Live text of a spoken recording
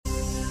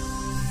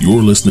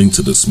You're listening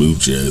to the Smooth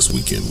Jazz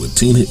Weekend with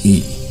Tina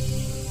E.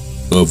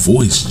 A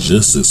voice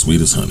just as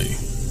sweet as honey,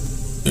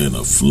 and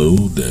a flow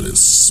that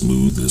is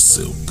smooth as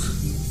silk.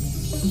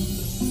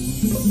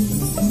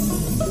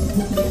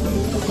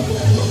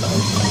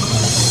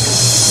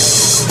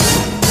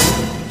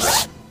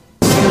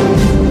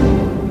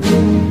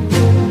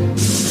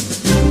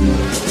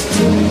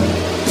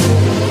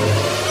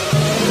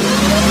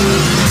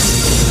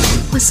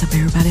 What's up,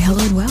 everybody?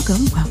 Hello and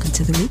welcome. Welcome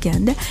to the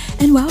weekend,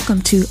 and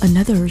welcome to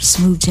another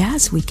Smooth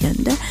Jazz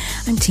Weekend.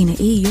 I'm Tina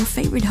E., your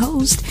favorite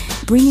host,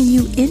 bringing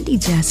you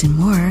indie jazz and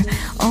more,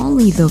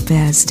 only the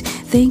best.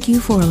 Thank you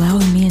for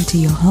allowing me into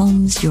your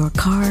homes, your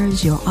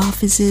cars, your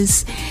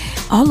offices,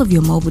 all of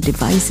your mobile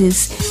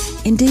devices.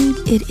 Indeed,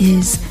 it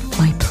is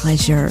my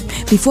pleasure.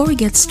 Before we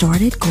get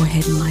started, go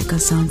ahead and like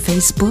us on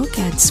Facebook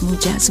at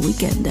Smooth Jazz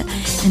Weekend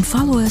and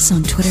follow us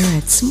on Twitter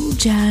at Smooth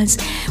Jazz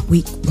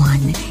Week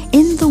 1.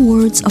 In the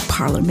words of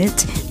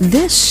Parliament,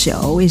 this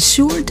show is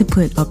sure to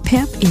put a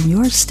pep in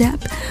your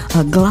step,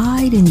 a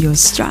glide in your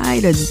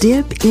stride, a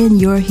dip in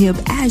your hip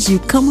as you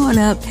come on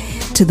up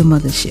to the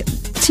mothership.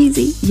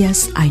 Cheesy?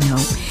 Yes, I know.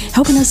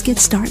 Helping us get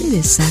started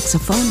is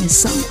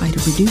saxophonist,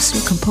 songwriter, producer,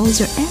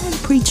 composer, and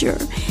preacher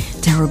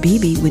Daryl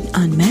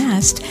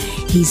Beebe-Unmasked.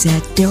 He's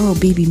at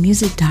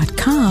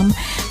DarylBeebe-Music.com,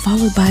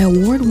 followed by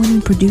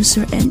award-winning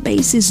producer and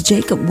bassist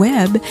Jacob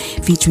Webb,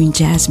 featuring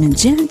Jazmin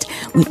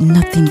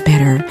Ghent-Nothing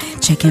Better.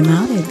 Check him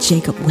out at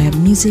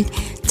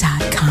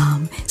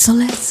JacobWebbMusic.com. So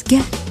let's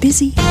get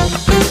busy.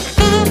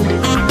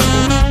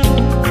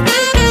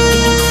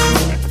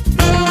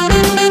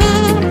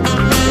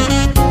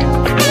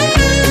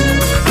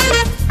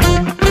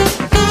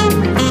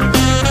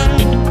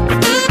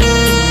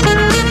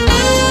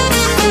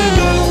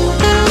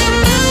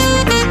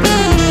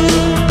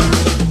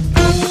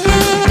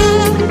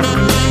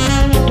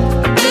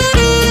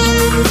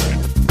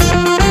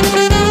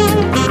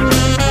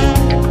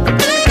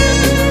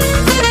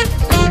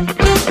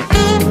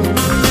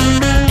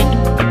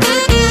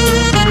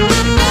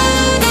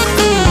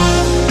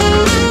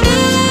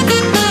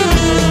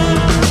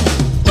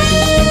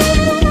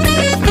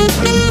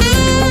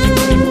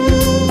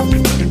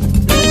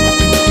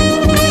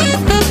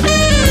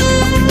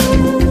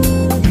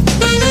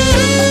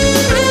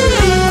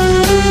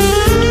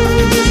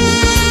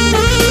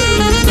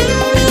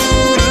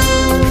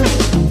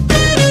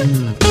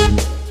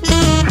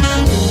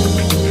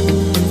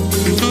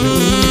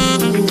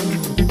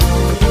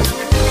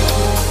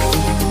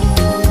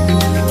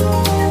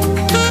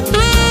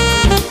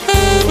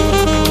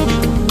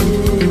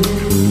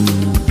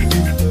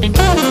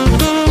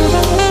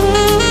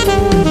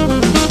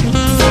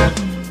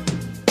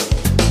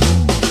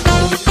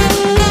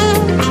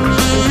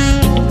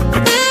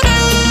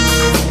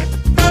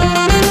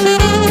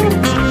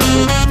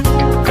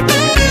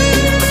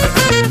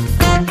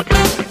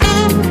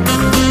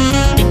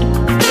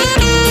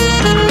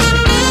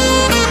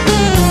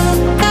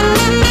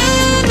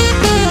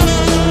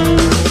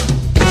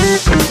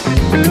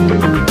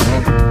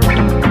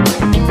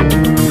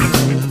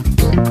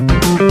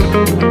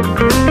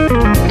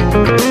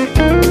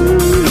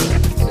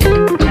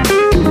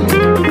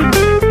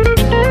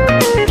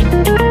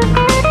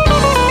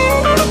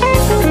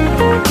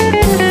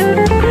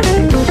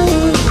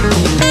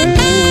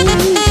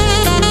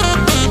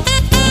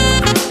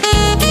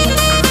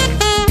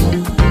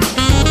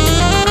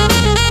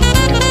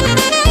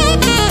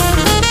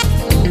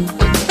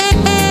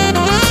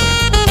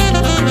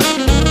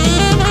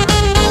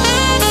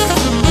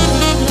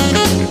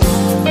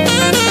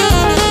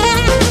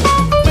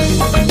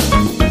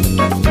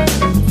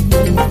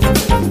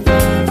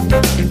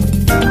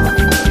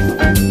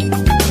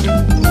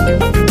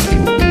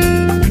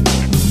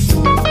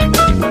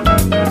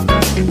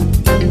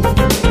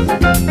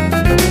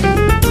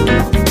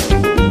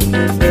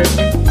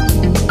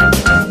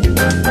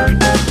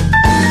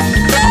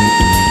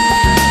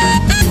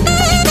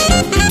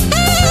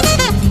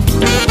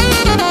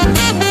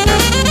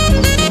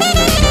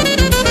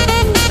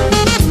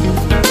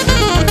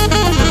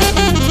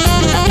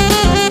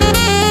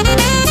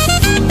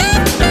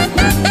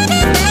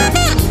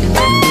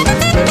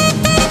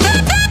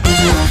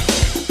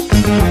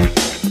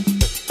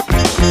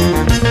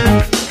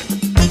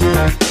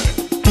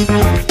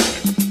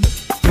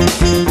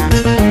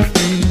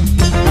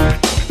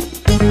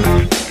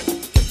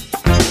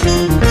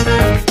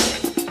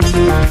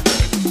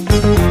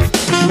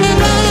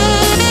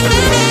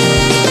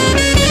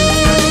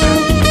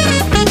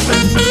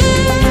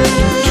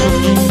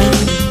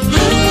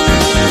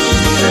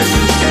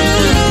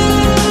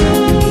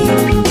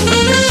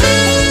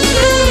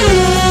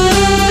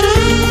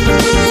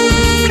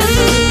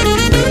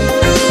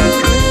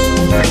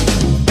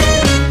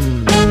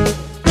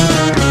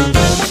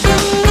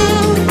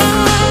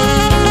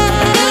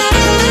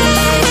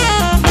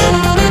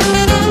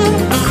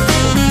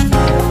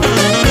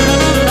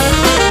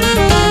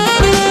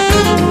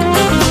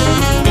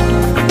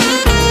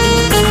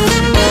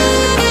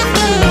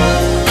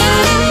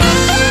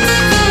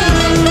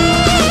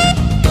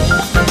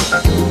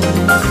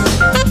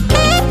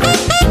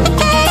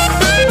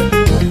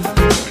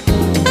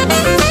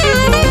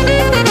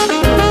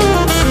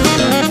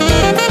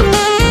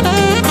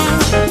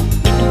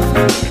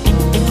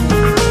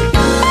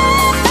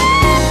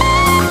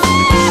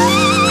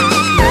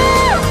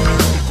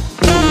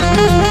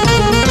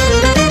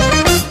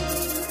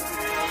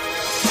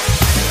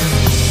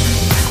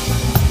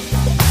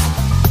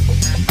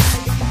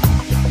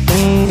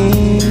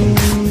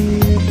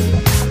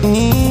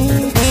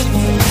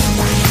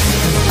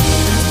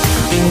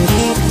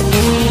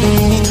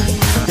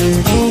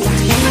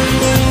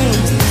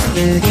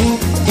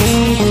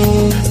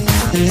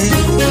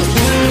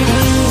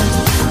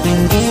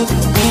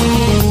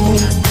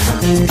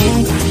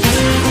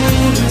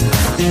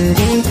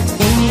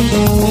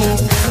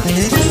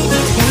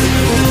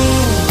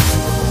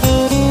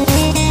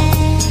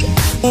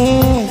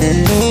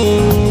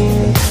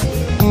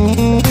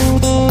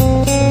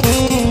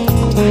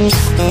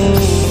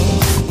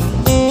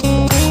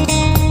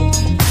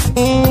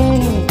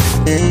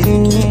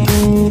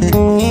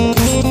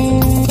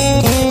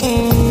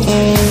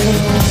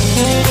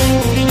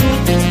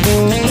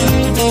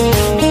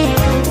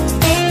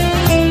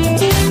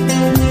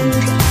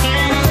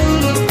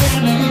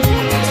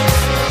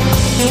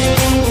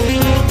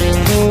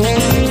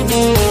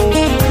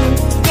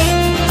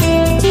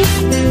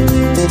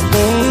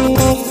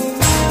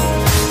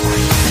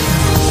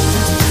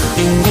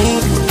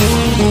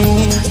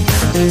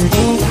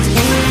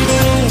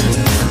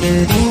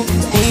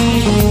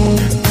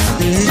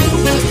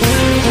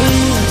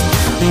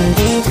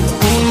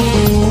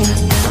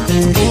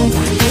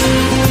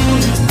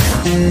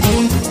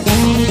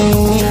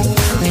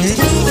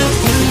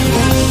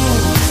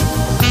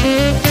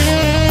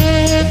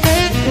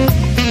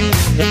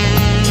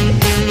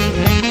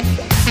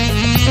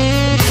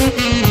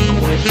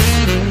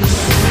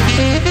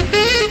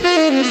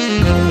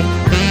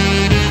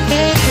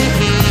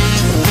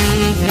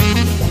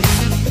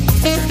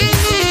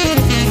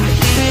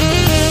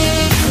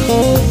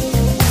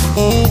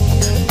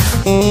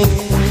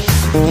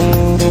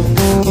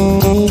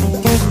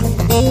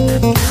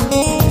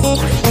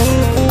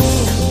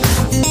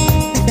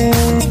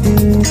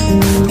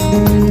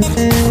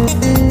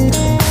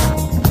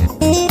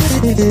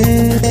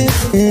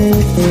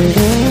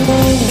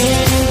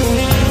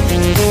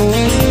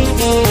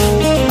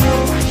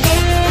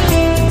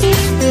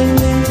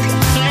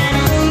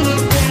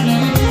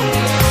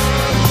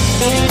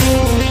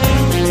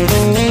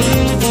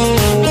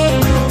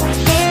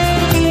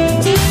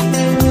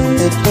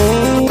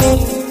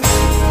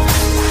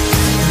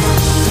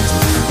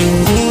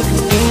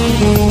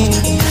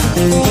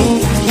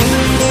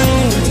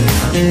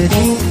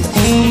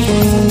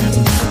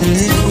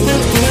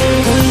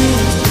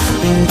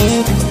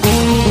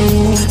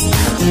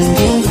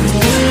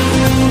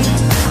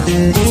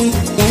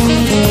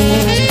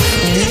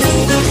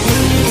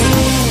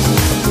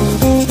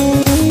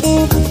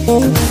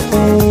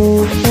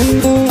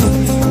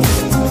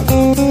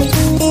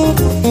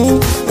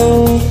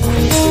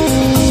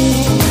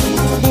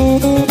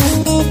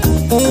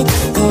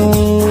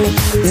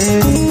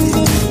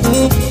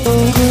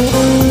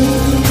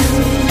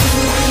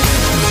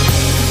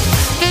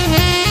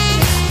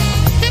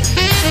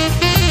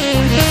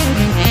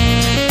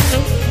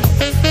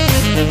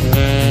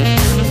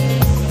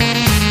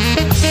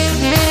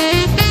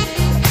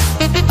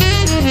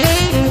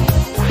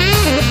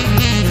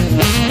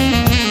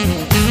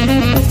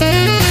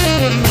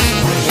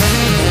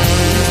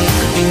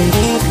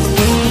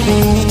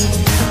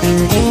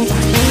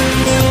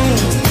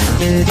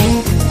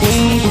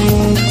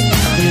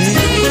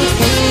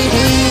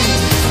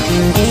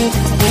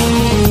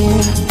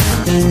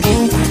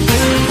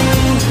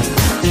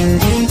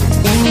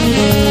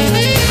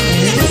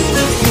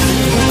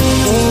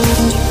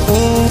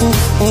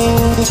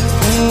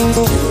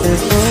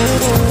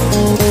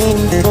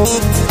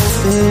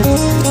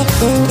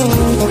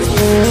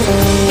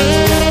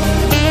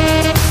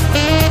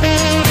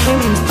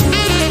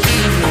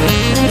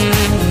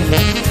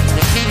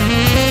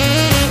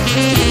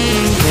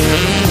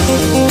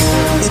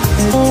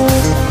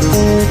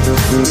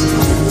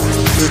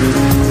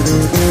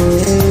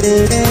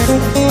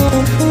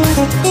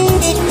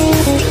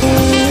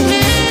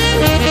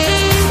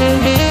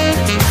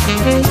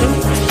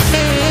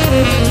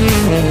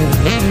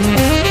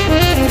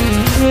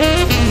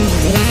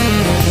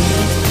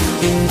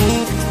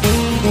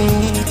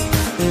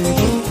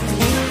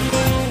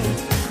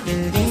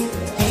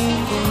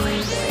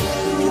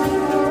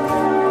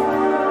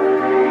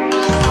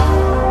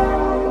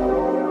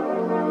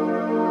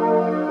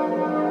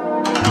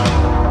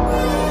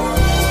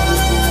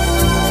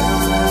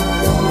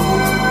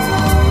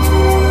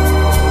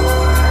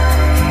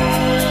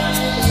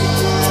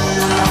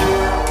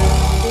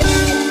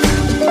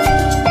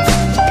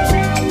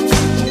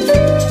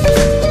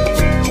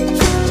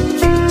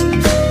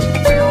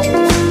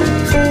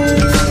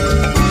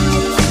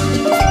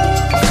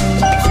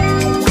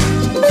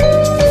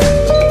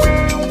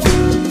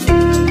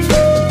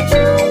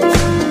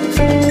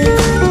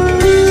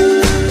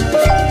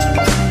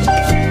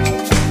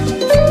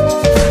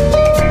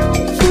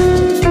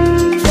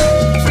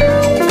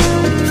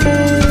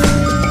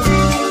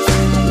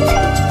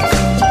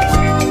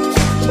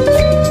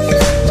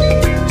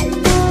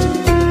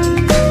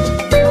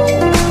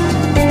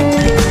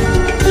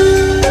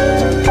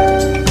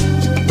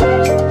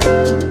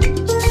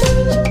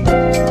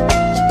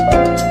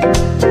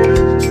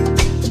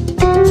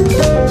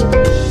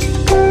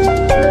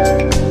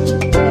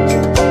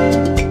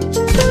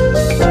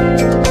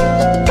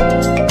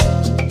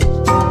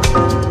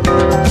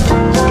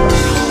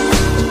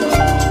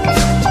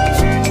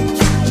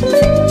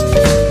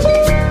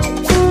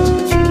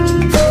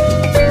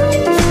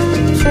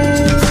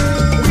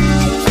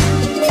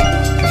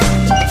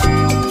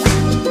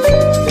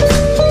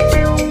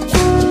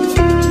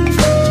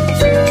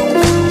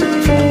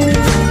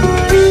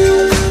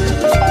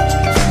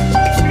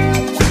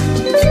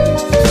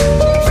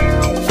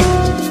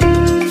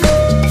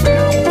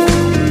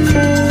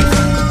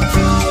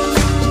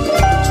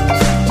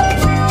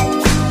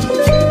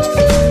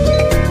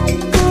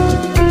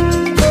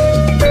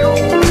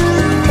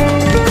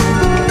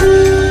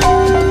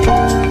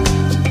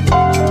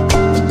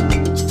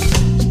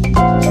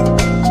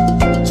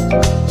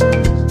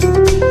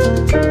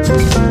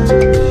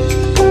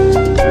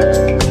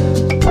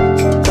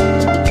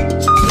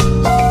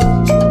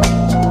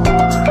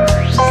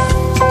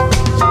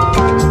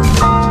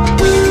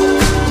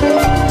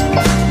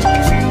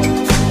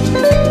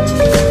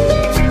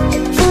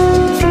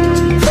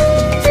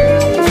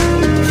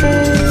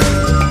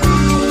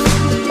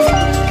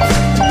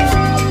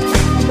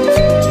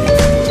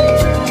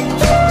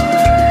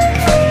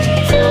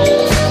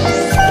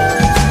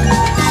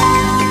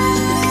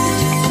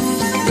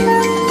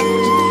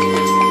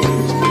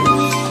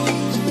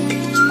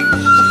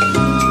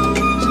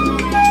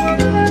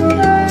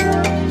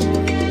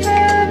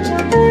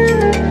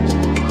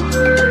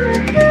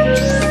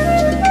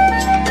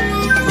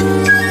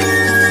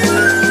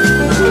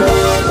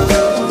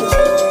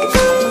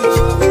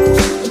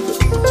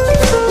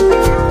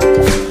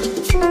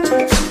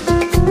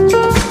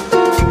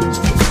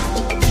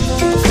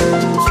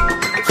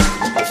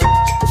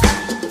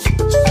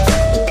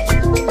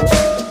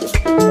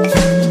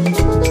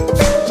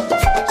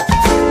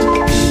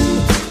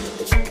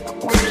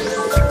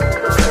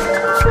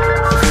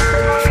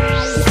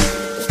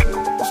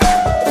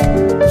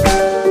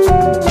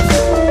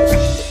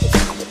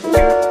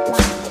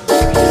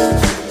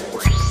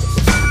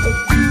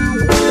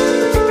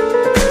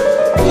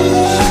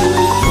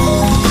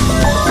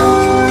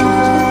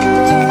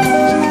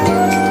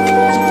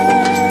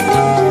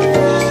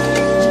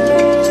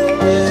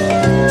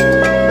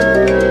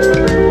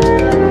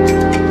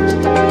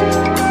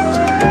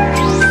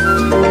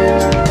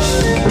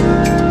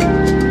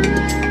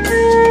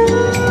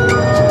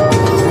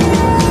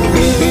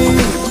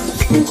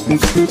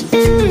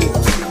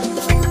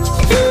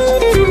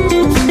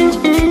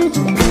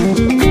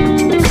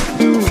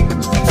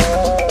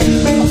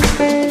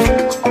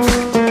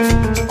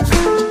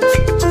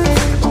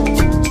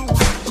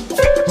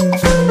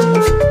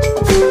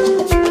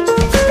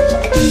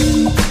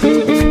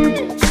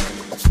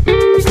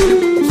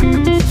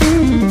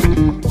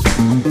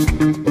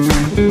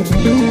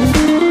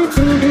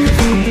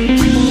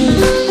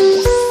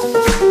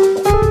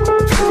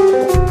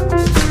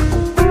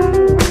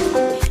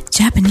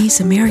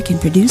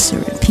 producer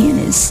and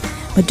pianist,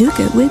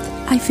 Madoca with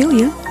I Feel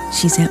You.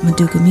 She's at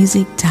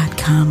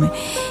madocamusic.com.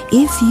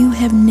 If you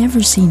have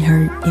never seen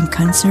her in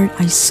concert,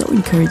 I so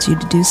encourage you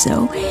to do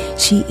so.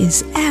 She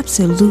is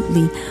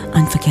absolutely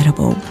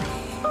unforgettable.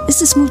 It's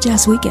the Smooth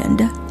Jazz Weekend.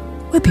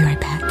 We'll be right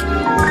back.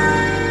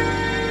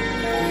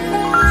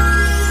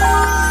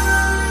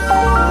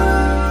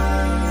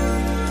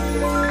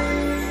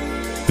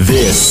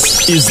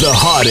 This is the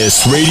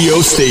hottest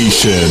radio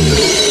station.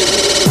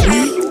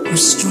 We are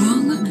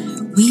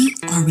strong, we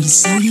are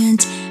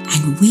resilient,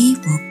 and we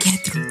will get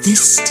through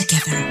this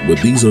together. But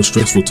these are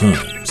stressful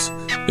times,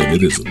 and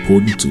it is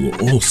important to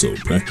also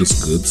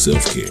practice good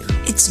self-care.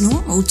 It's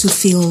normal to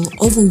feel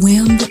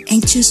overwhelmed,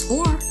 anxious,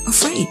 or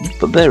afraid.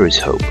 But there is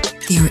hope.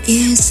 There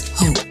is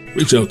hope.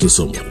 Reach out to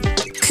someone.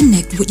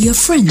 Connect with your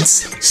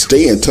friends.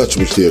 Stay in touch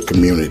with your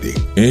community.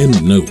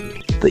 And know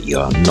that you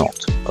are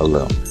not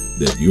alone.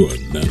 That you are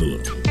not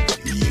alone.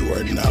 You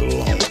are not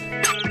alone.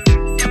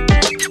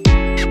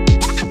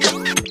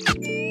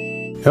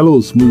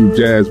 Hello, Smooth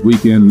Jazz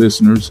Weekend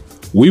listeners.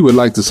 We would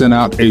like to send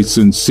out a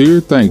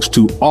sincere thanks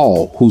to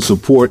all who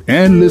support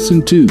and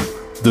listen to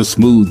the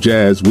Smooth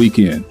Jazz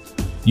Weekend.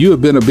 You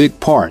have been a big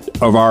part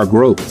of our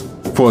growth.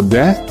 For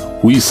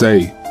that, we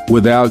say,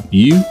 without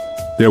you,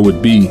 there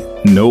would be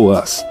no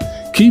us.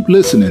 Keep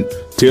listening.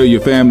 Tell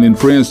your family and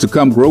friends to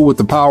come grow with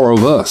the power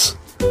of us.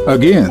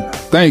 Again,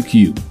 thank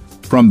you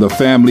from the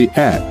family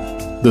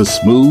at the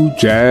Smooth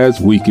Jazz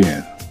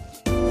Weekend.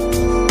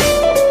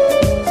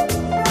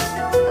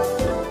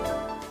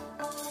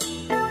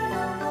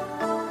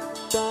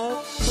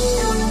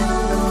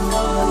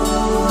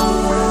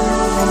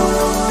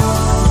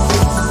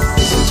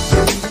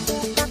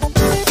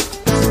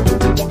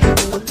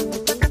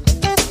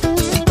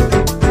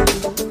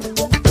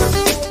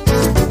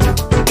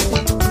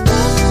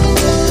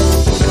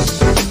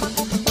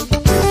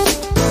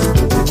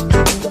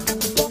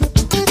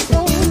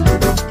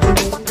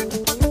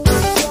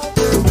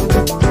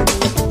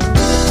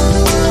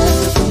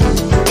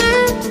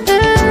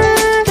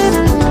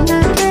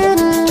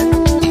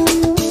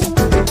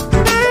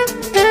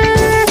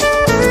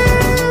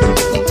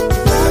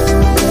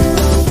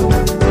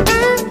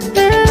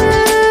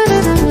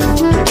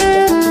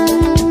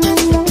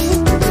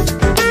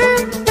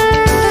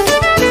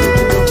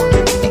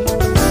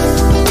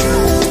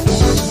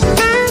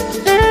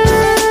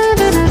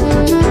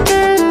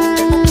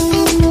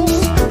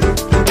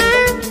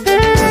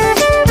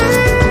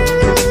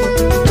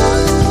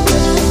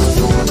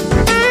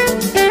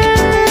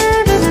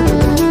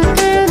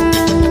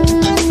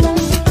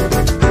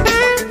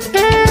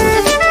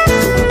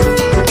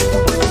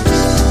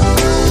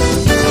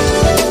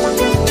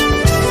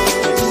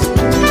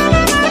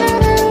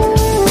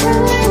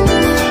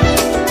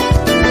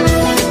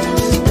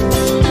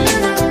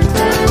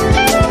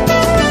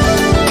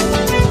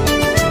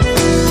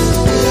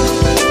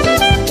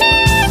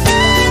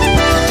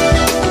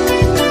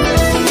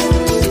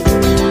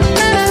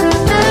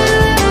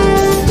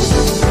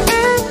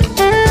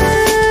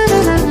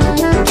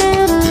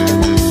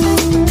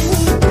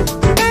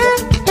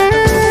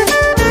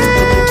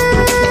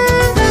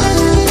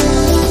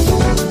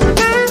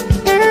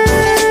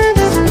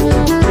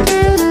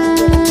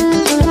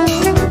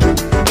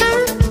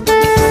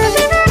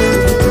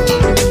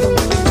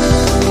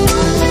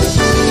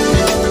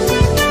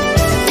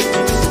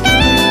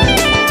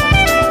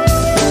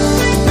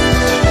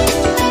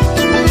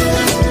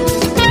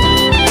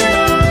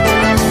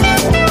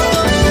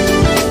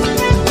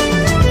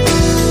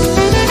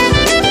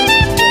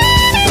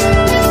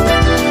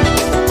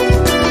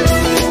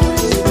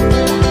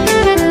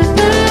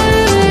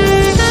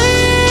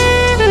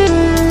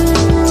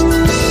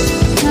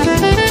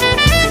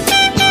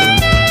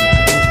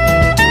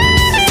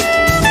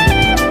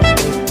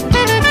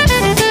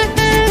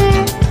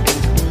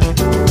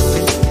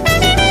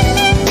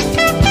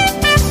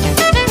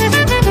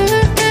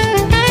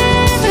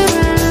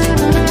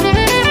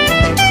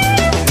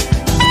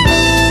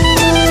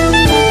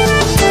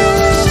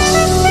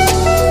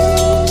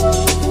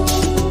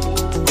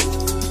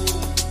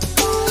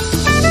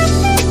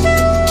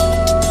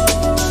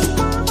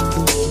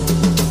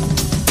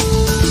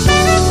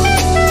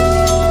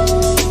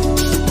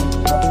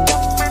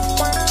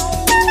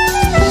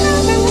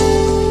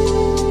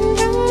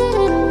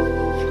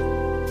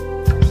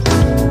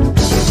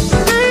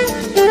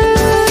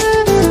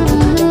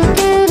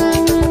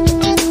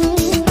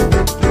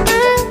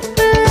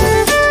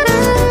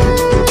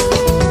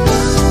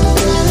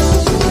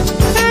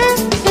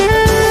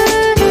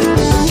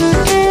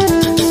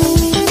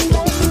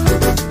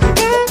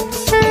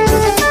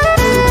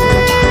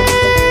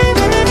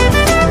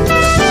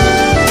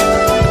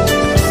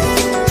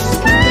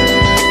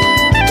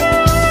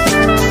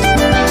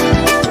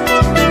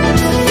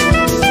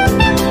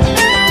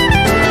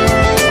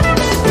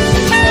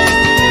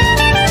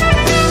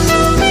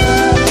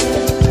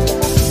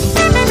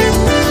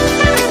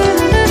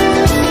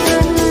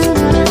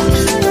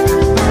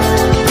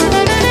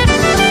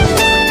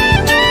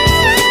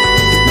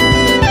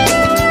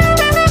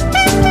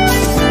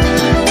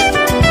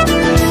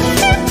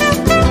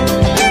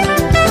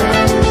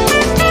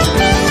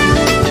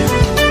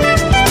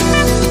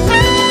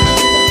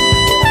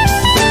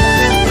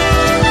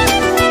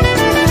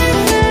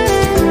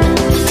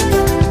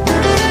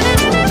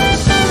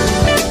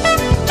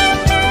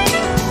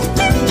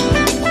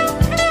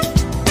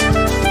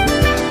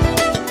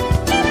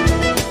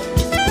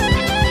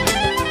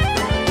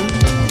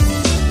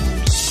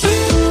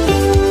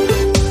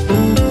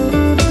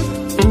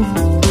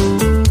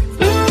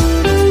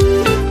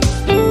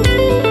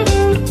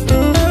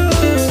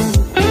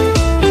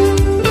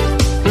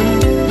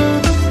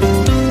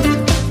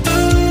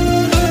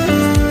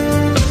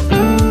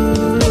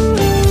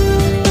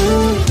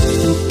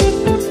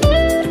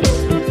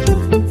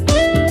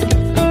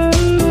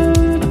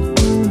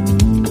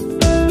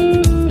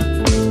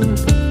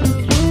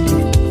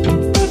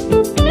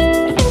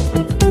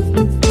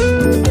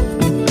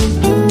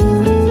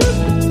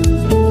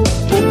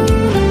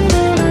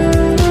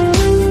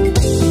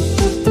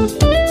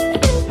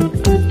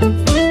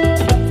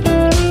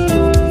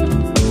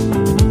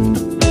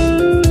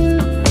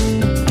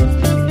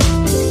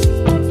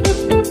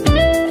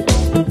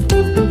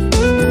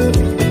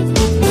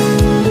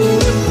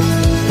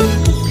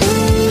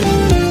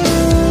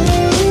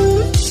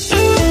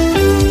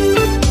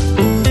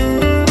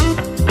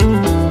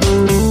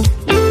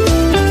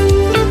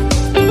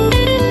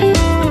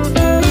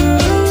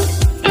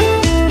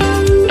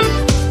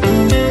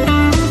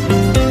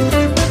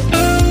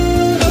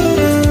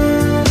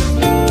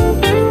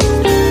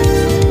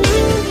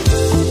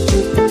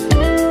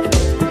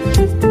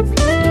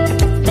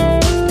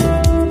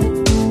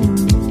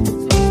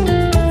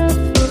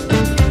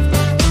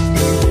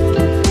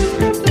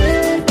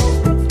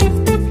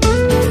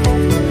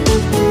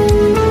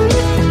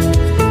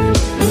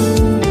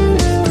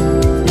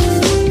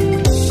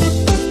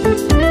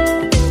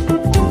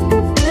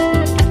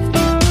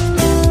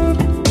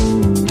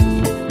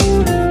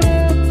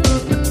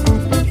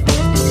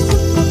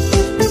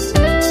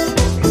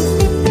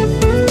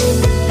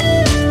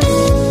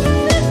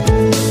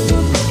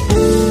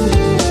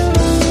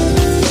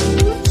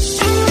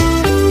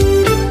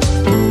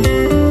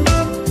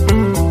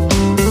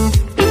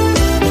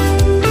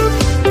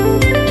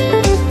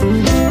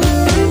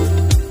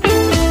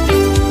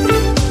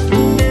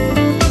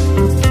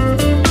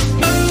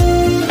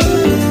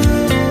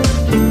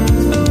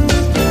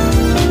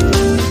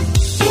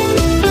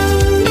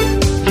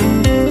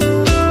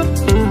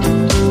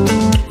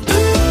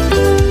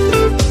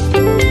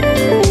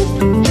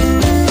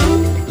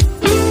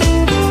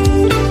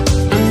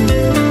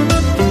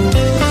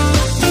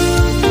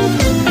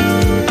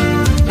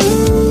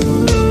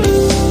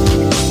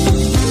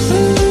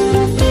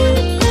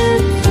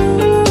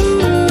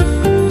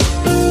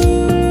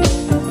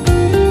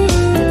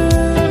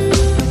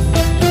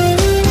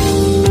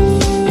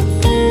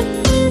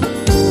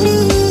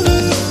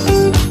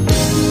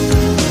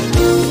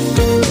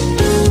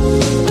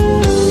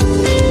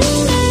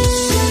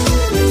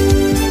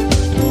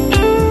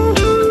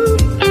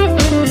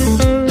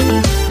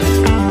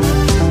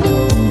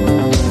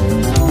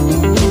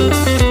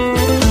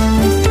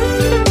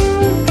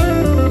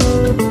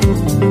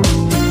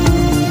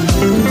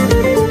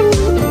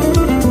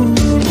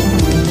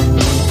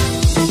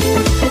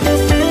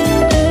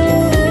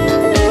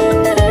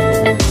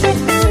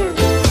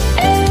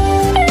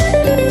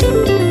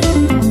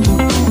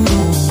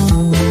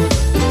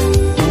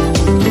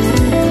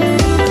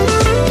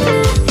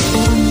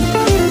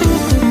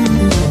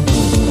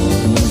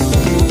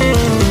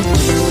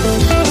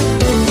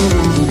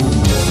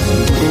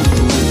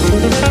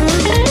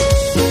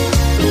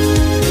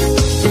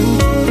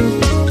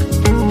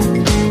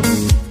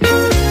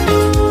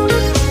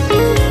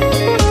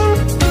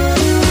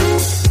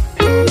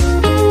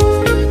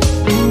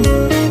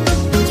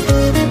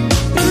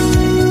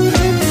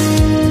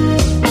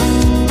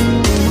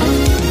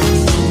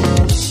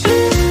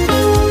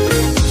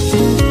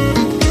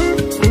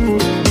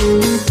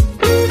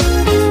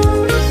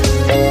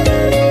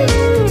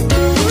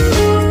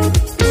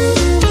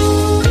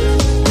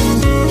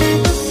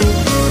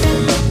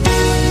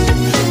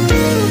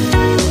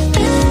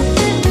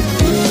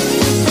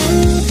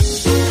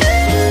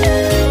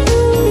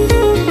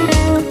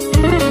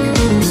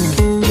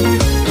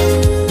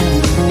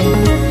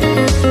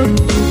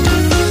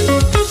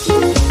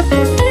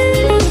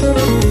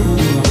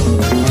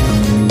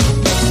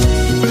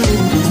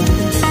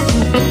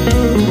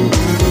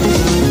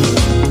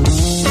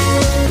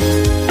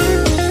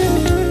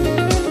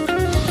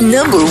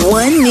 Number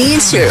one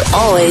means you're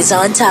always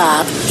on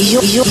top.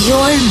 Your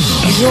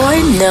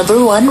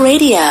number one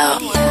radio.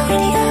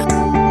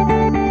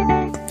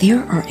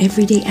 There are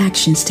everyday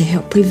actions to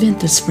help prevent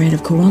the spread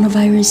of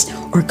coronavirus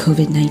or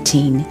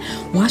COVID-19.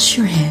 Wash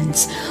your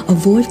hands.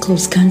 Avoid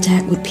close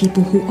contact with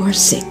people who are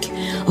sick.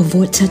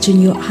 Avoid touching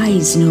your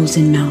eyes, nose,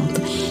 and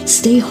mouth.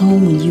 Stay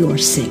home when you are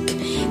sick.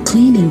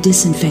 Clean and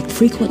disinfect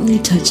frequently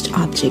touched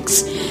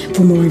objects.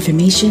 For more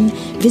information,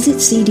 visit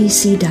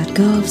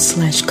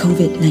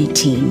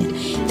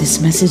cdc.gov/COVID-19. This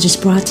message is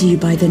brought to you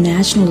by the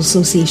National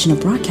Association of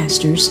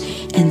Broadcasters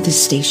and this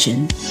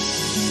station.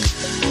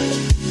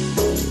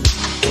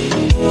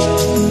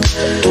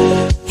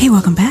 Hey,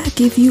 welcome back.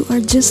 If you are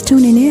just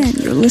tuning in,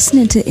 you're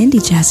listening to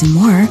Indie Jazz and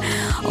More,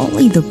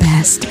 only the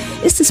best.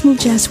 It's the Smooth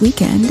Jazz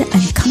Weekend,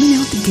 and coming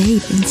out the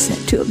gate in set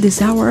 2 of this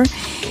hour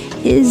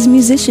is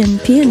musician,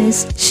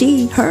 pianist,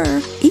 she, her,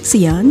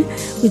 Aexion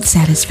with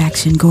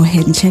Satisfaction. Go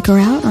ahead and check her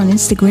out on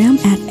Instagram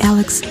at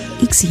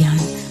Aexion.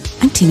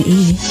 I'm Tina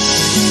E.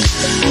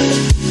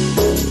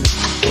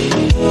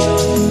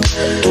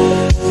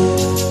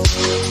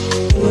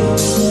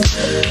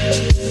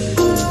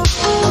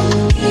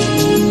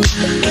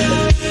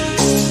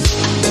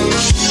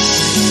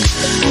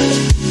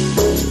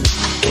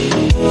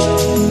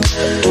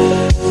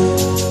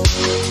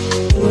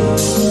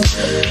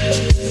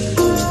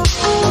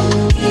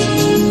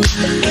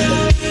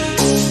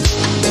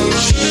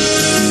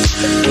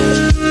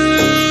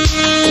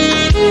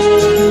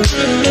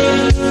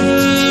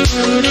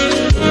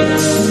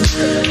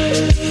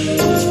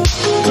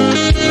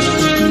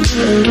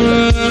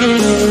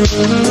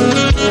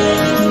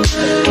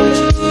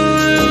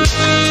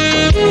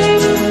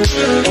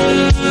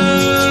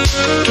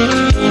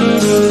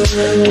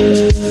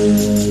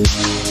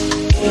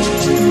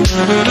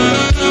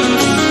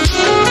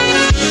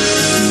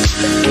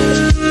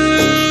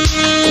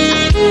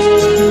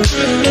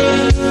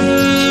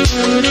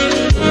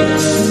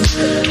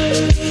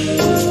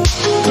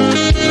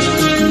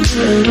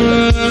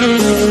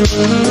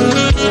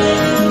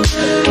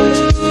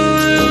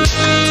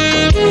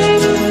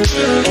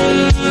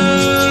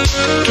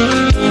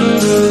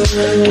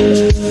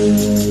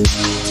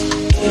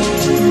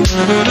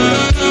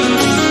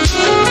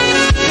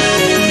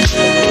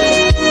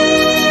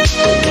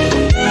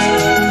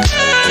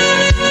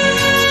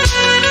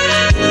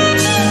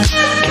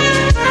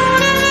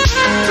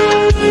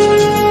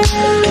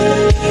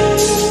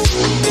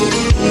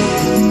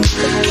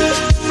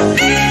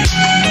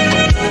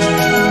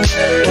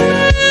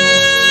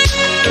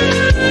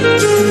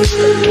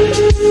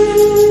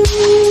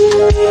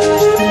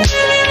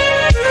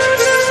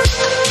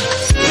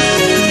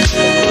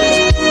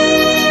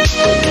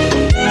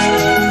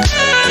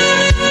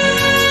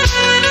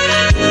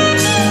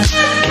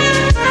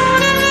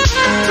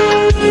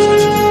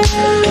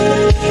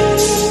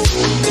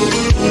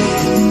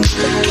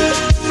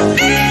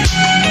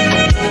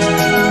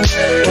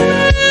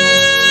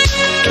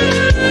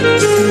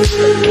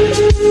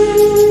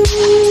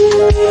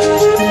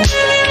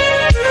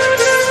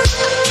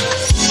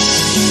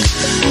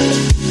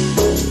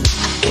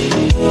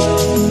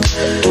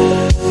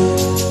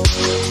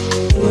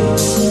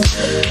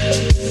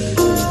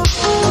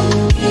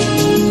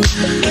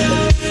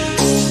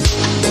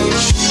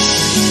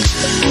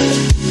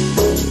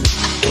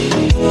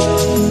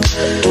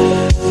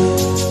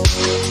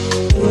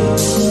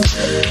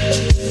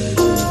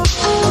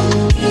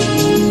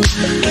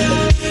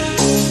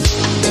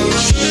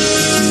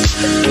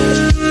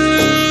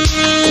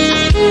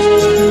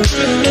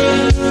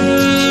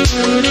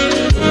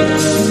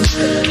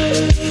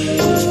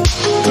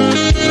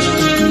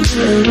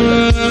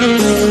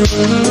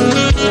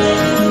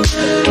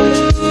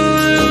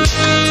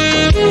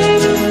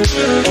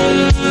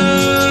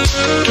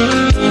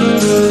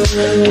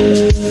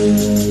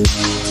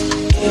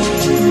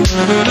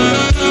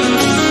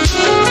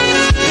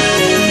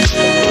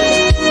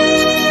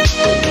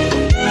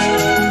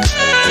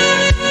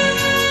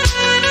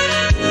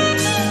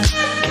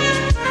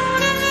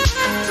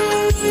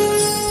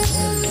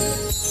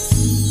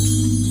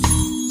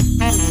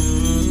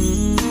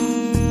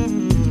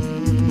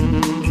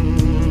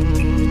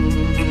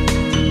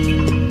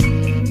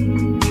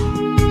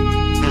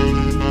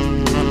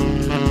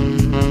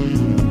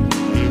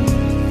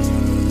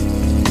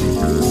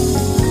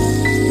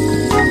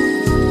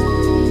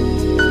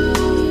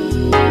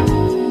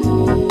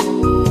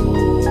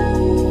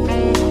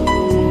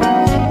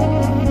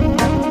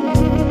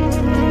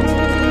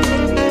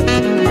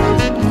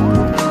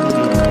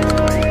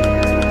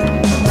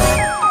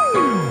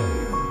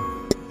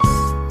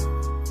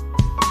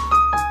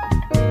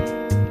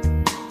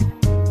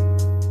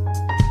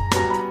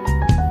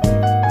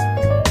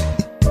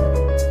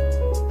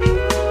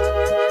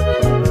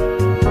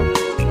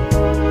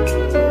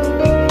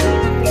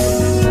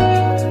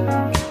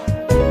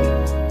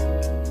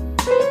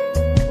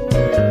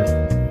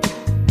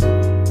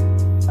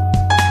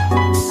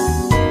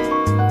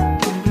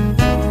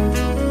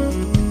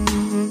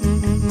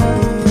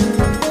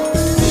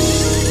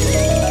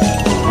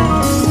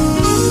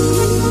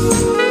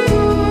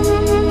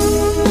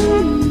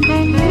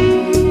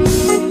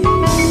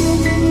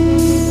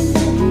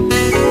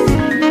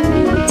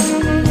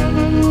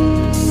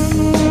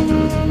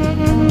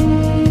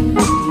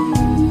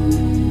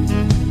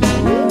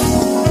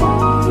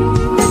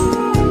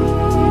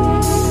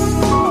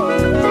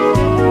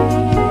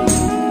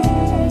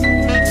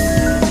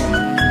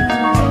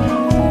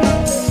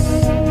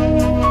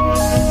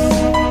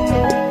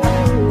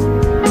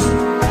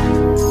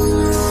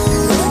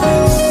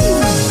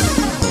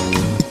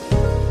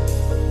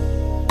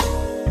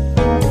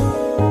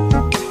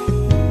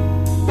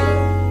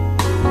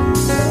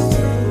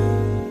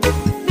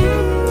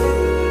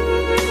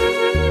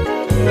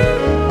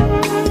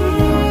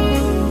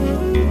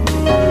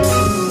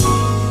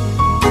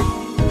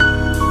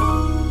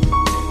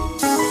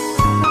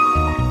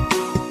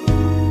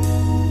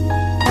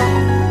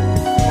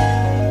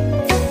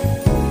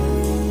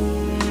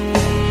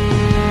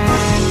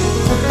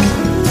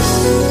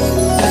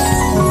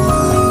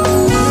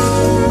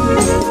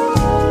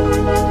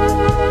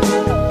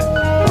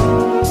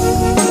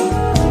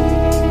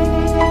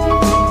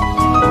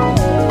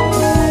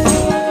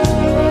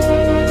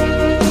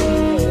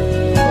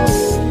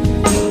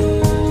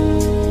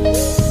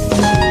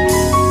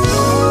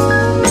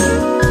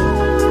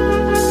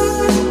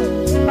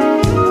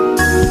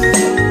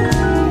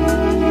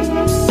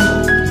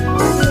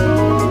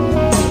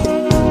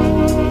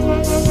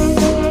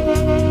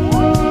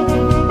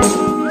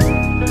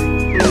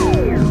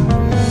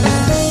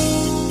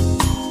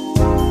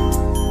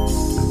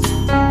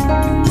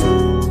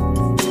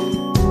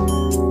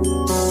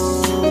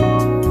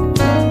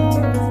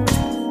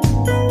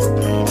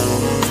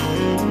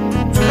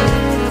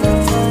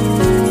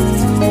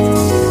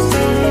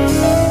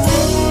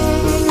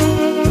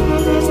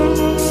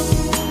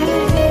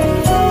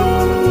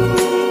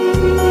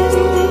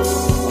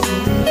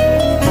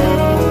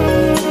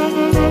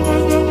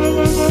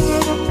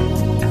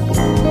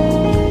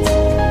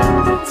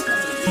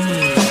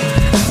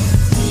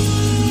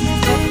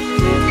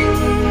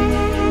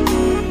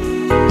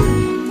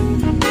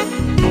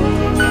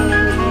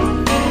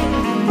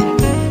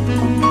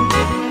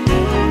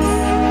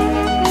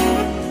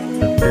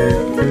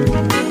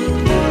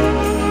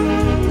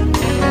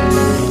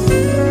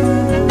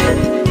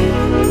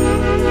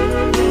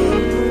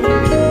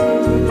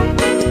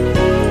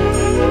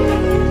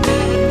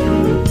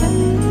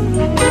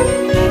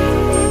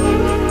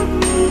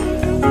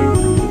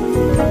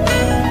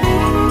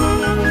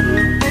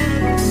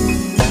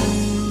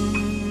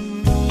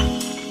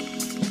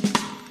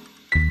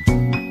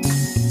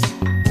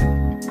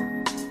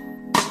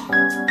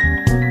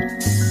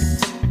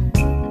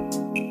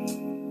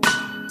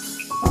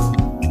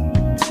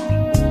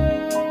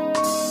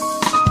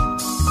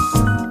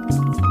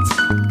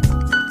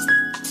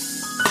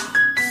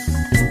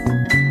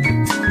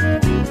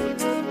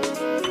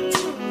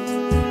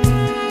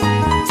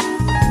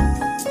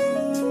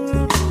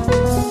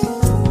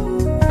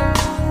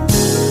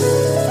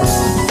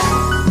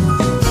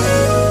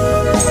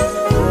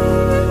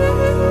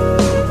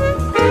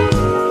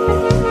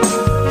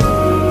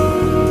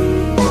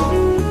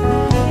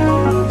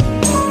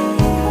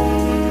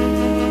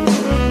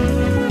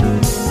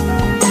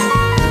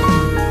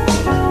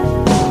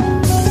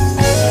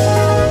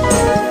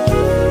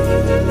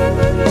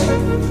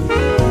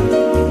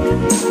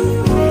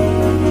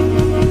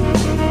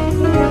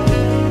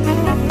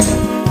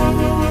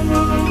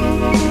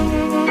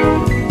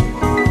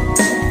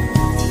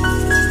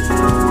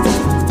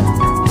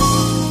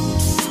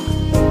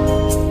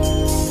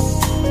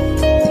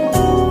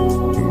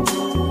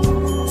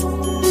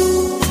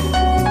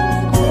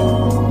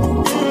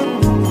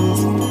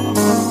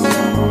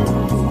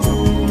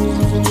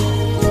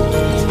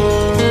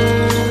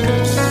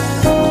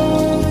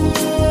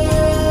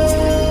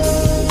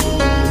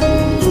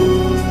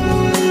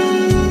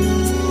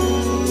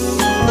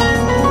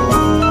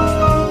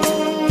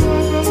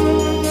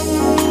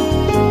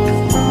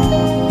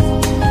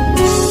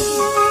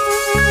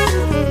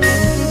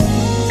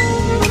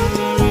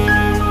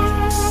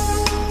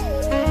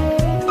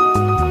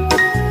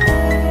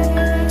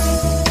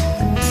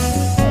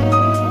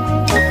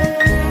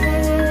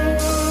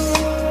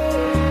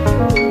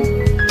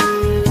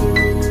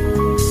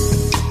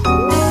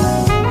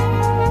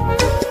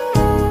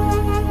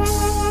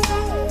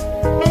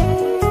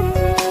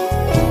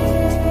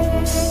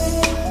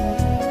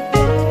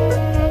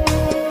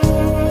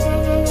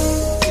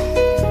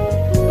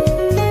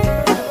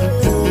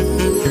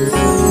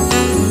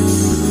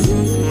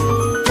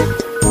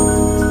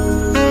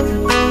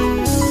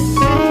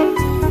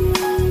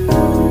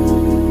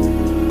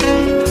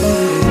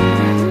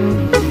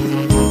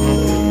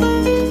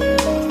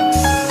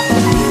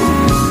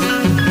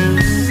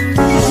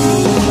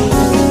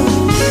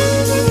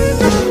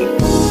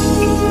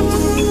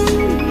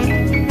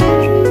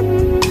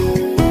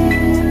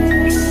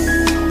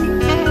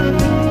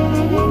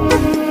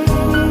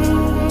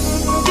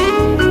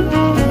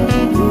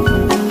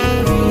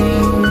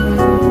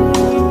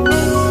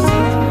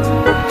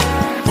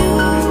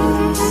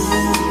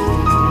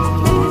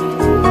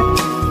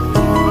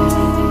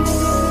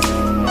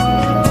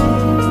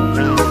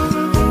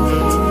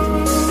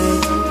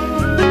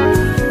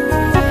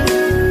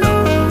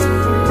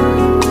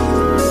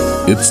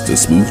 It's the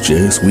Smooth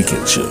Jazz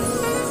Weekend Show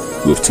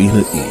with Tina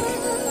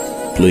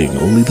E, playing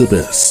only the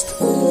best.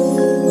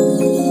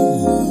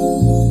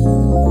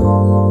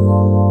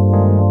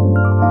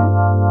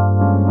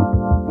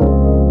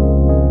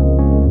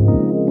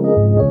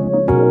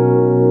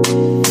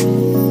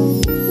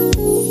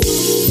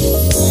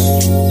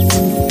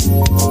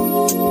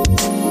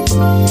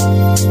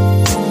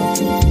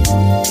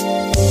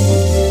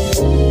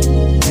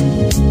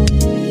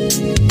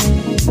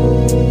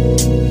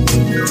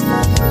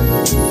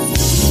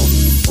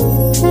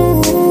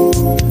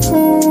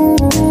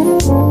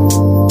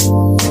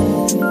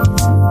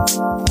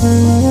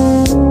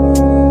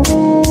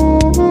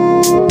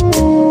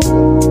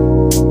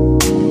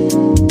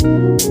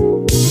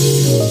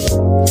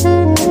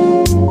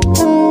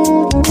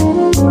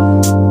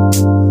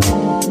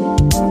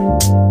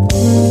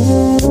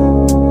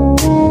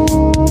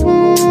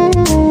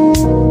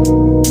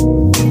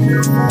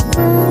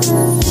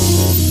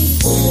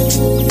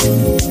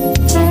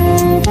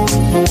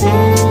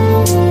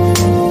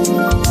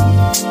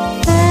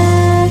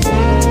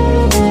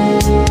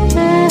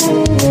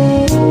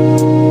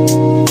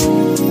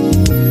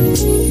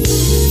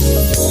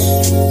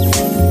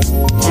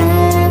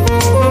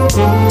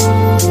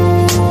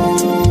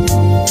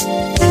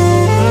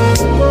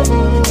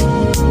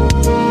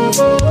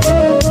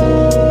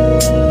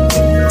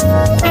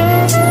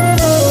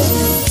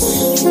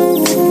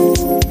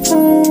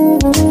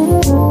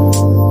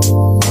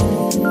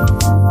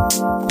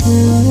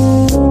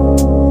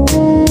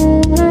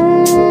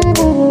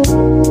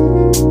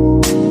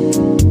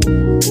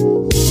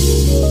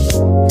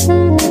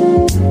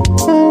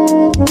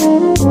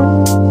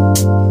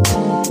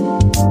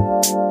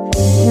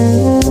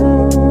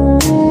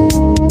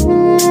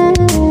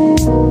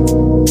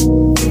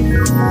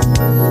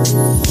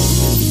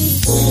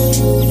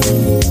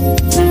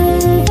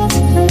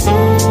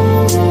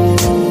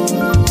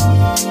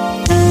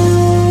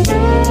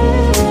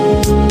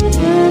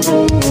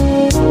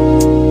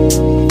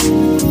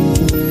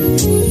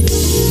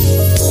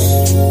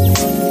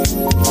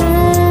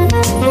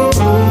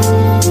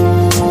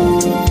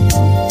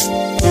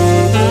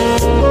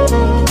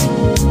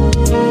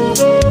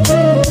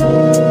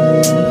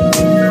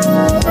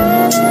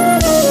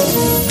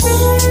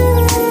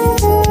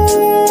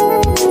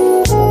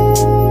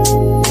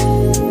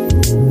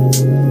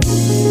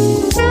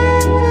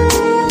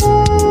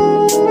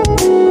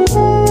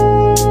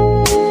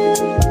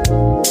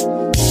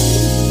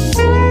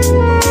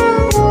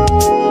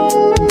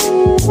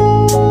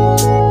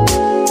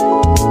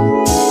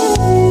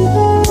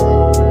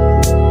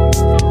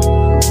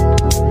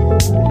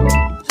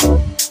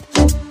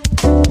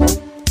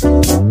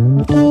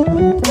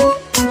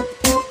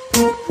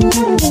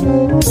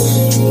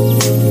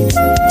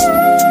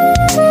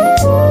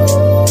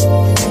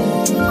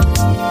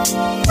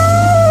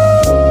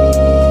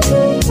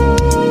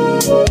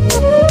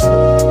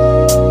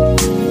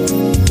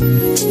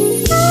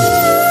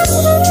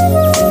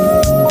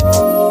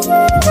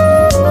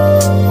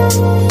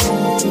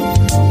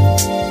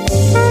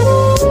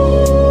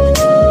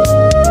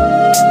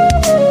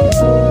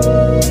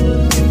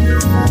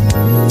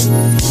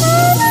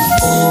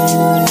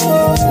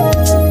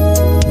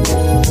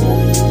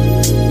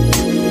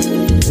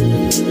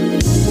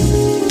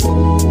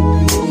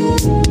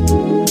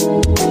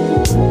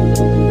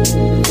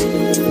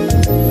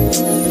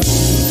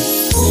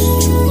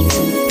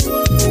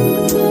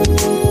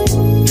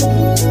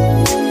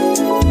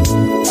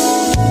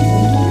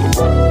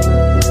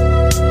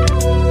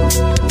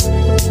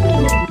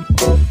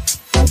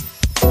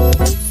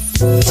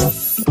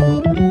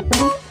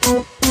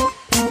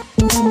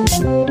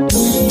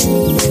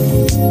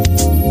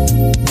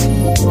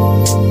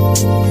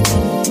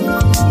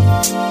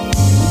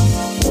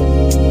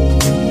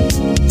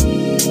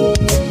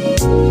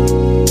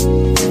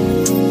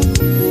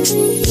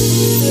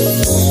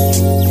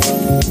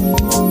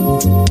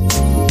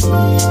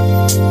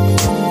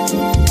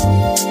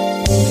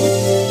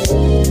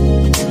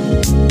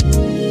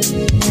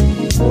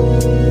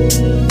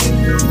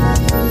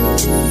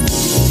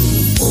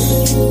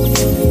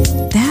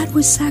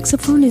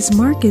 Saxophonist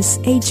Marcus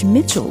H.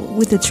 Mitchell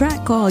with a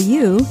track called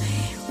You,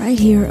 right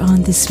here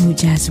on the Smooth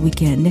Jazz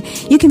Weekend.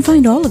 You can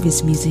find all of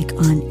his music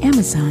on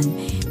Amazon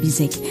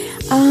Music.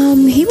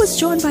 He was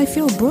joined by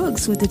Phil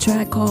Brooks with a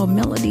track called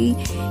Melody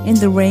in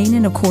the Rain,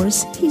 and of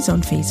course, he's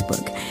on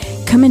Facebook.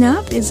 Coming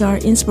up is our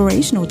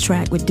inspirational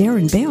track with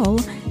Deron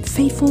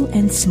Bell-Faithful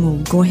and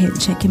Smooth. Go ahead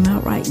and check him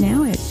out right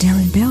now at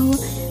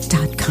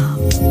DaronBell.com.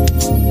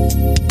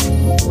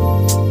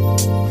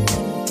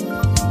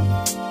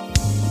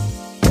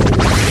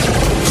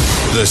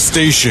 The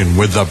station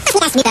with the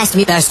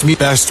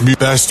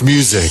best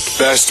music.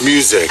 Best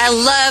music. I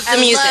love the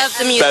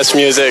music. Best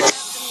music.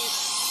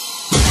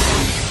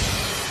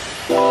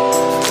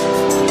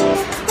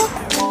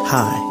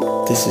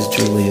 Hi, this is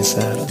Julius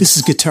Adams. This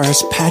is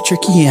guitarist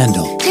Patrick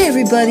Yandel. Hey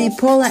everybody,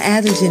 Paula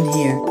Atherton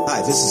here.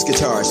 Hi, this is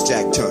guitarist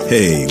Jack Turner.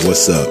 Hey,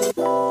 what's up?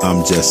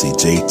 I'm Jesse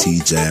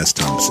JT Jazz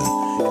Thompson,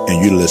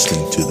 and you're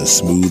listening to the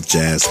Smooth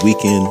Jazz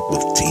Weekend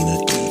with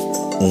Tina E.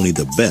 Only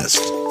the best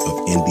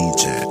of indie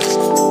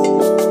jazz.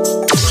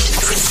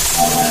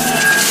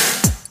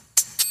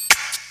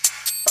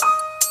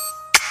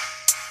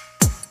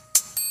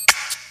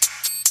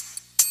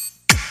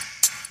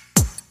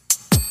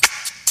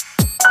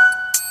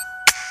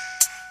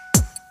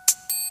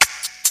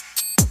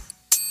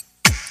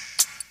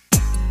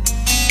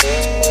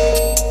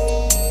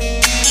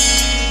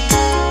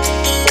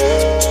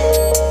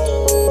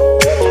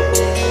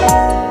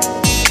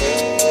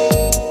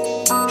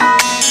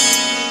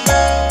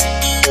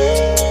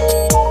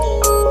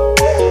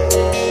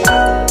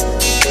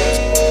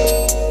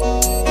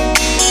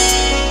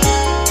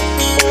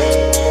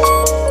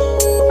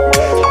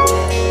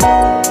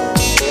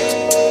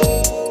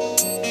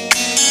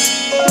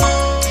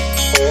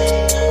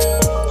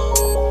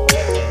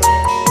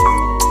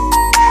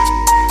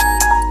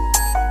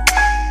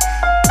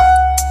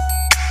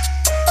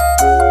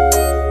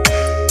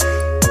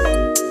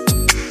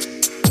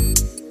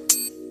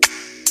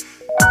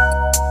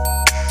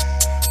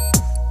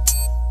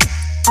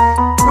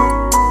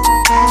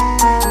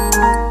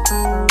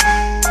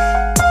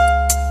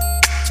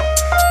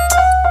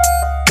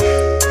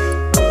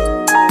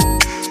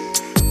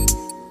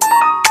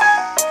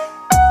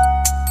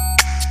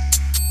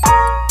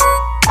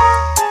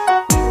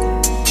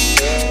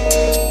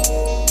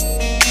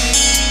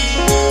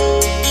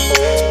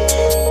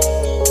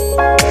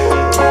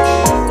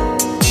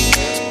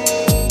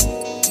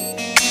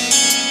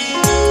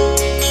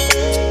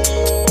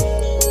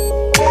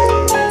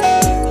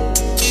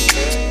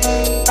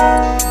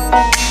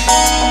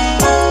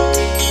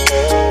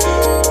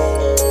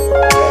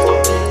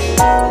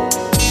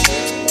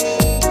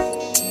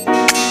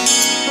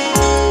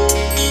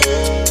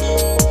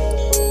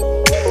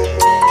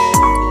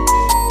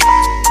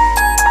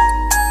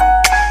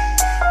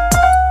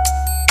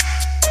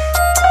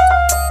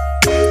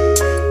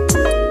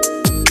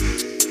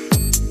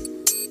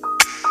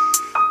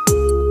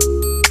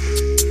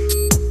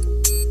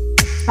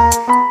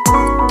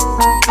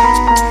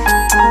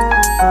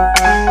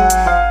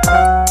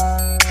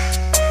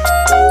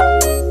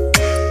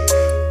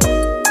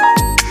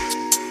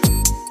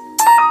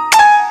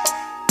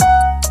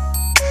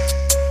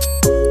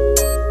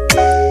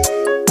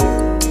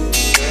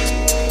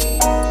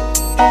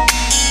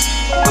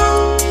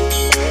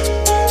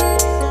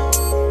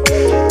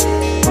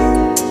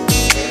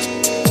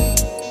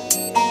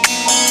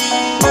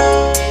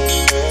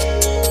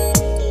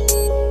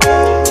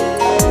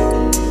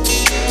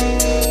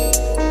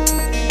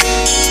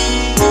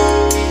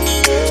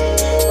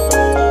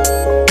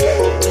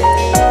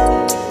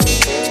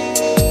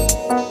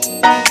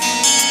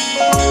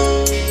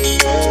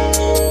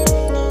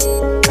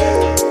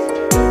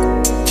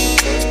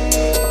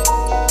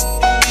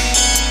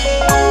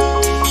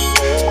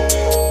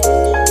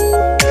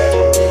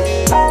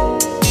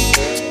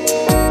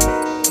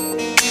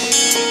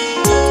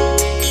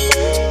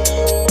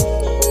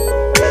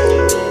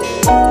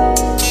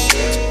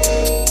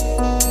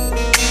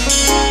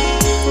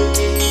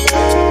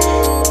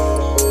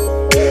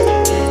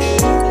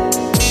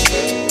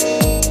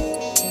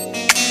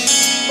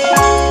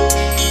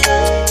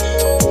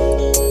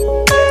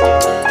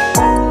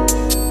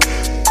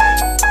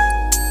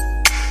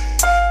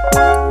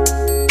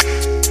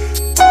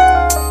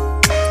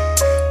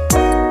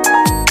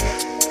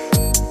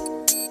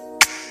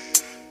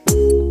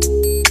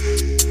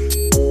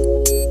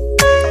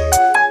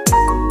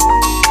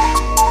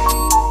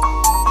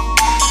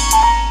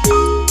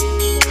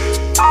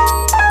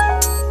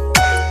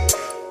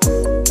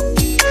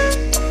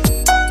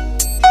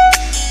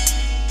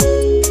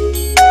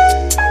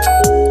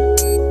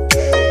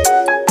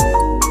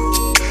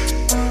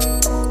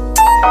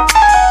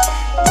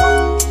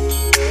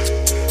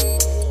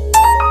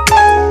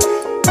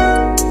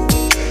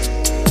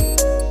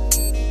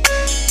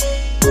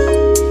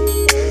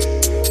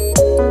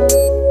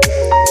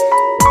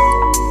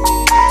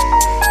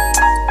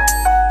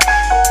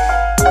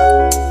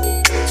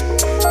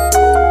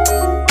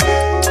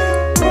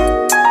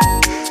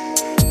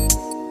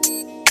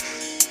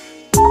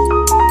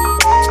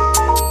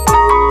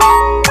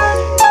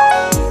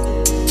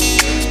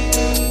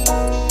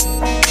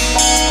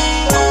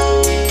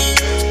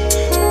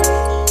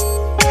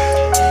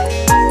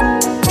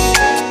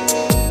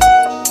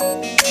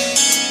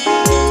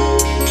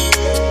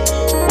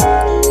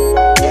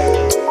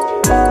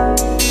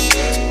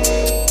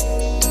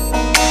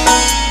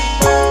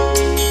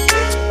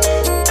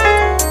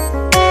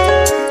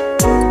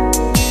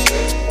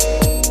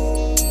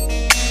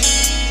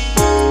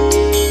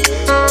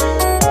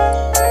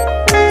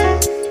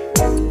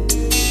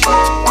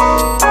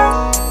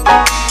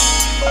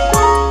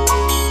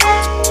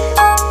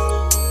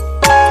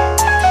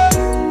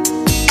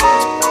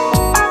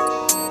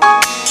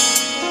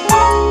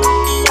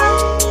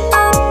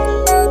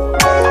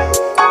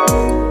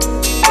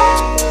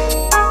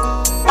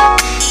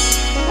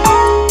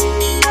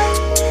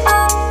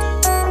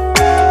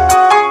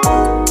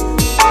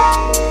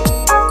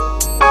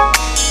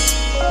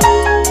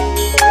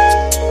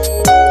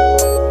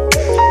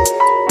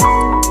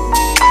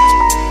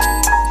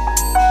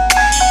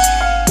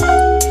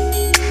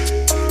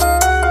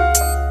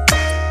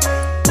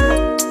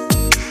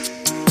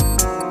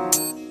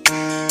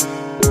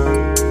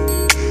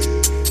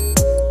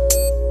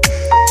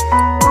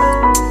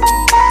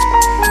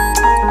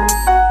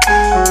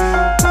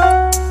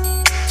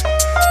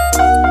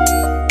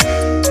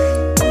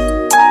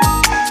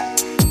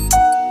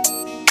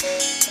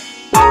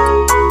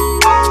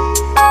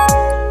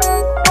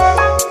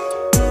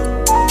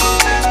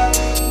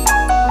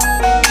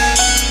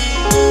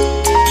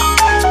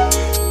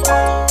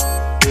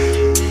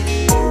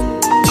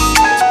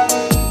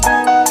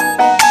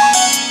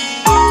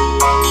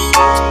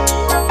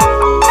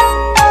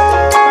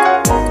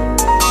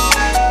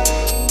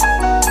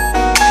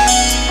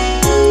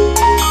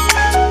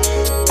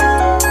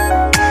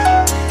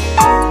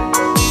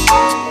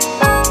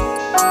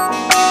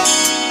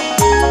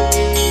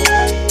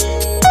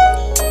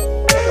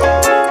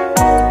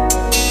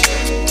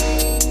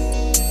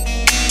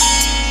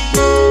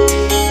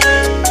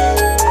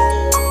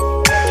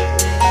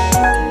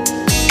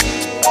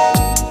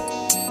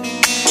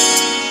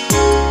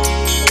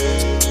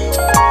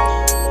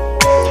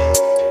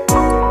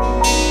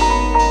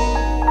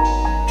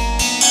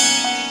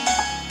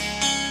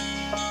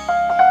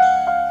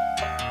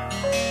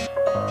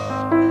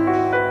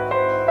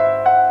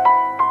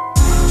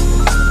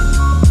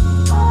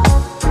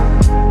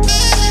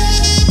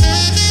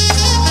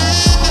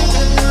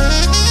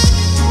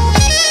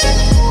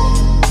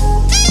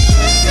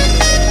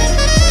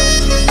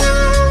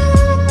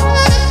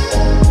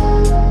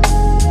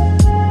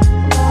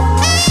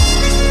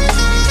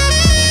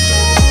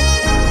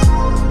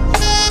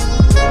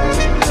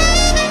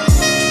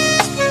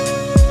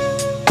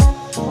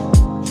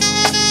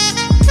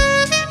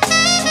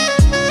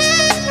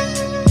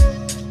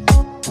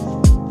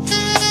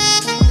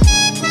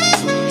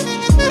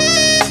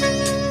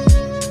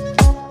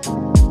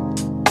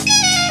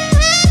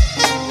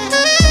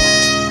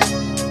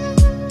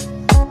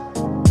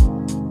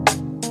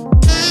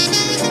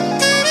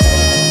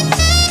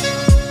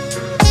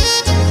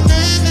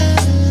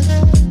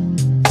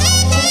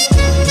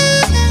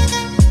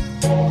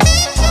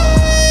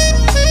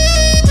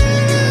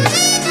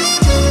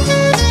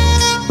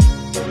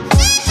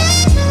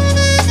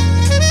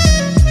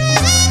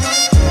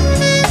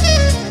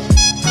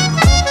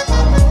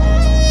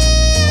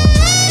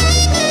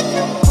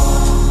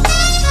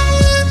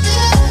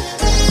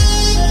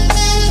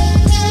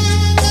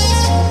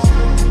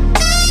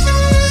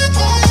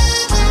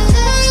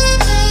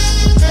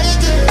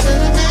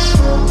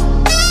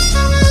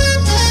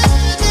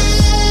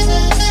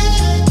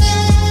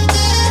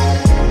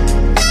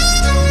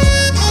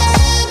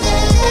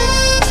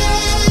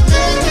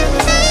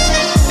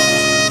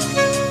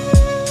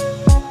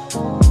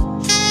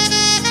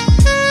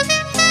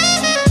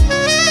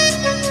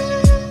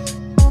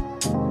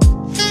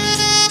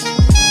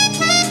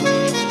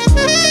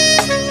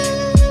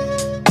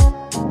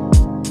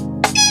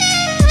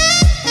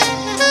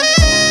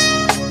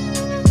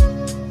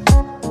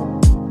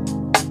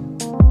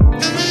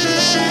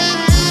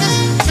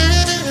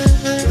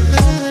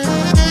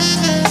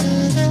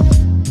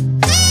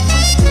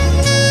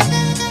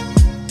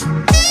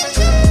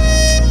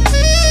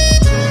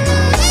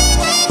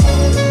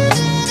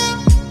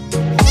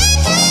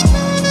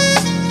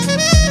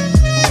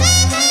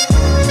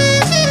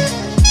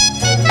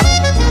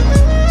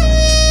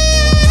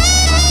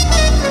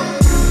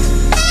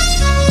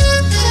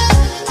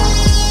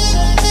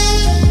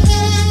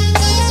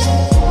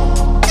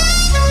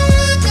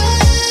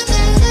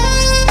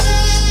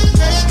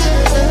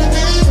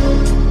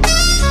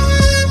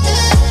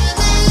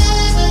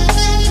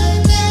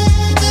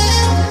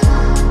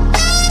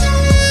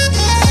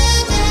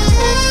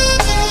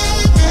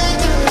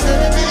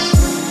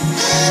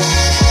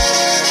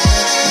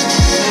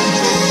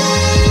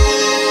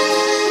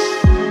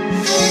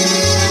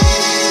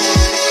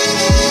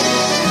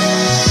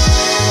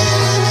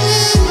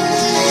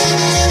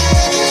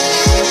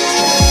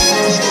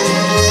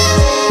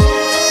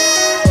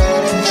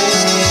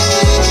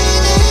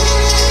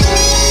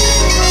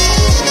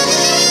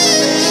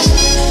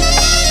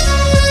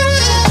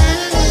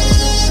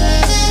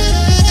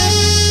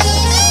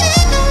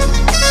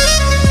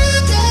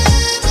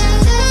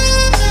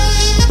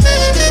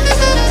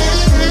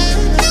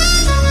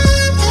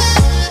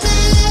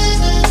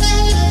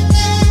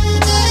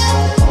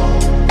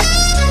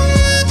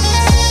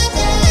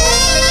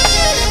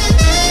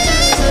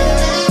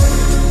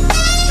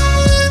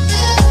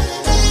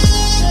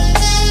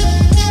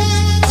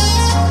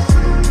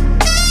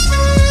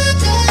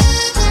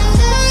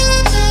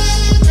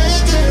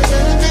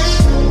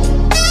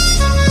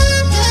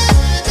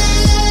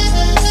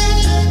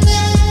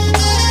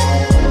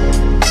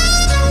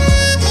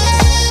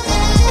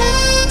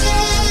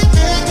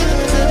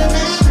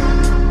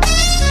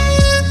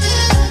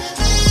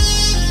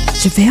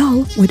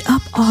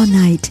 Jahvelle-Up All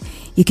Night.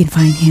 You can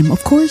find him,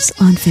 of course,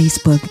 on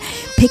Facebook.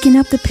 Picking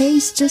up the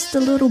pace just a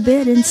little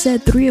bit in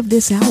set 3 of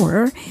this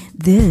hour,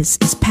 this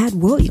is Pat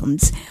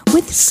Williams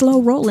with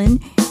Slow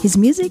Rollin. His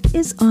music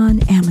is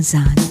on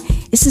Amazon.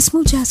 It's the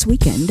Smooth Jazz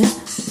Weekend.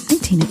 I'm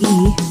Tina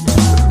E.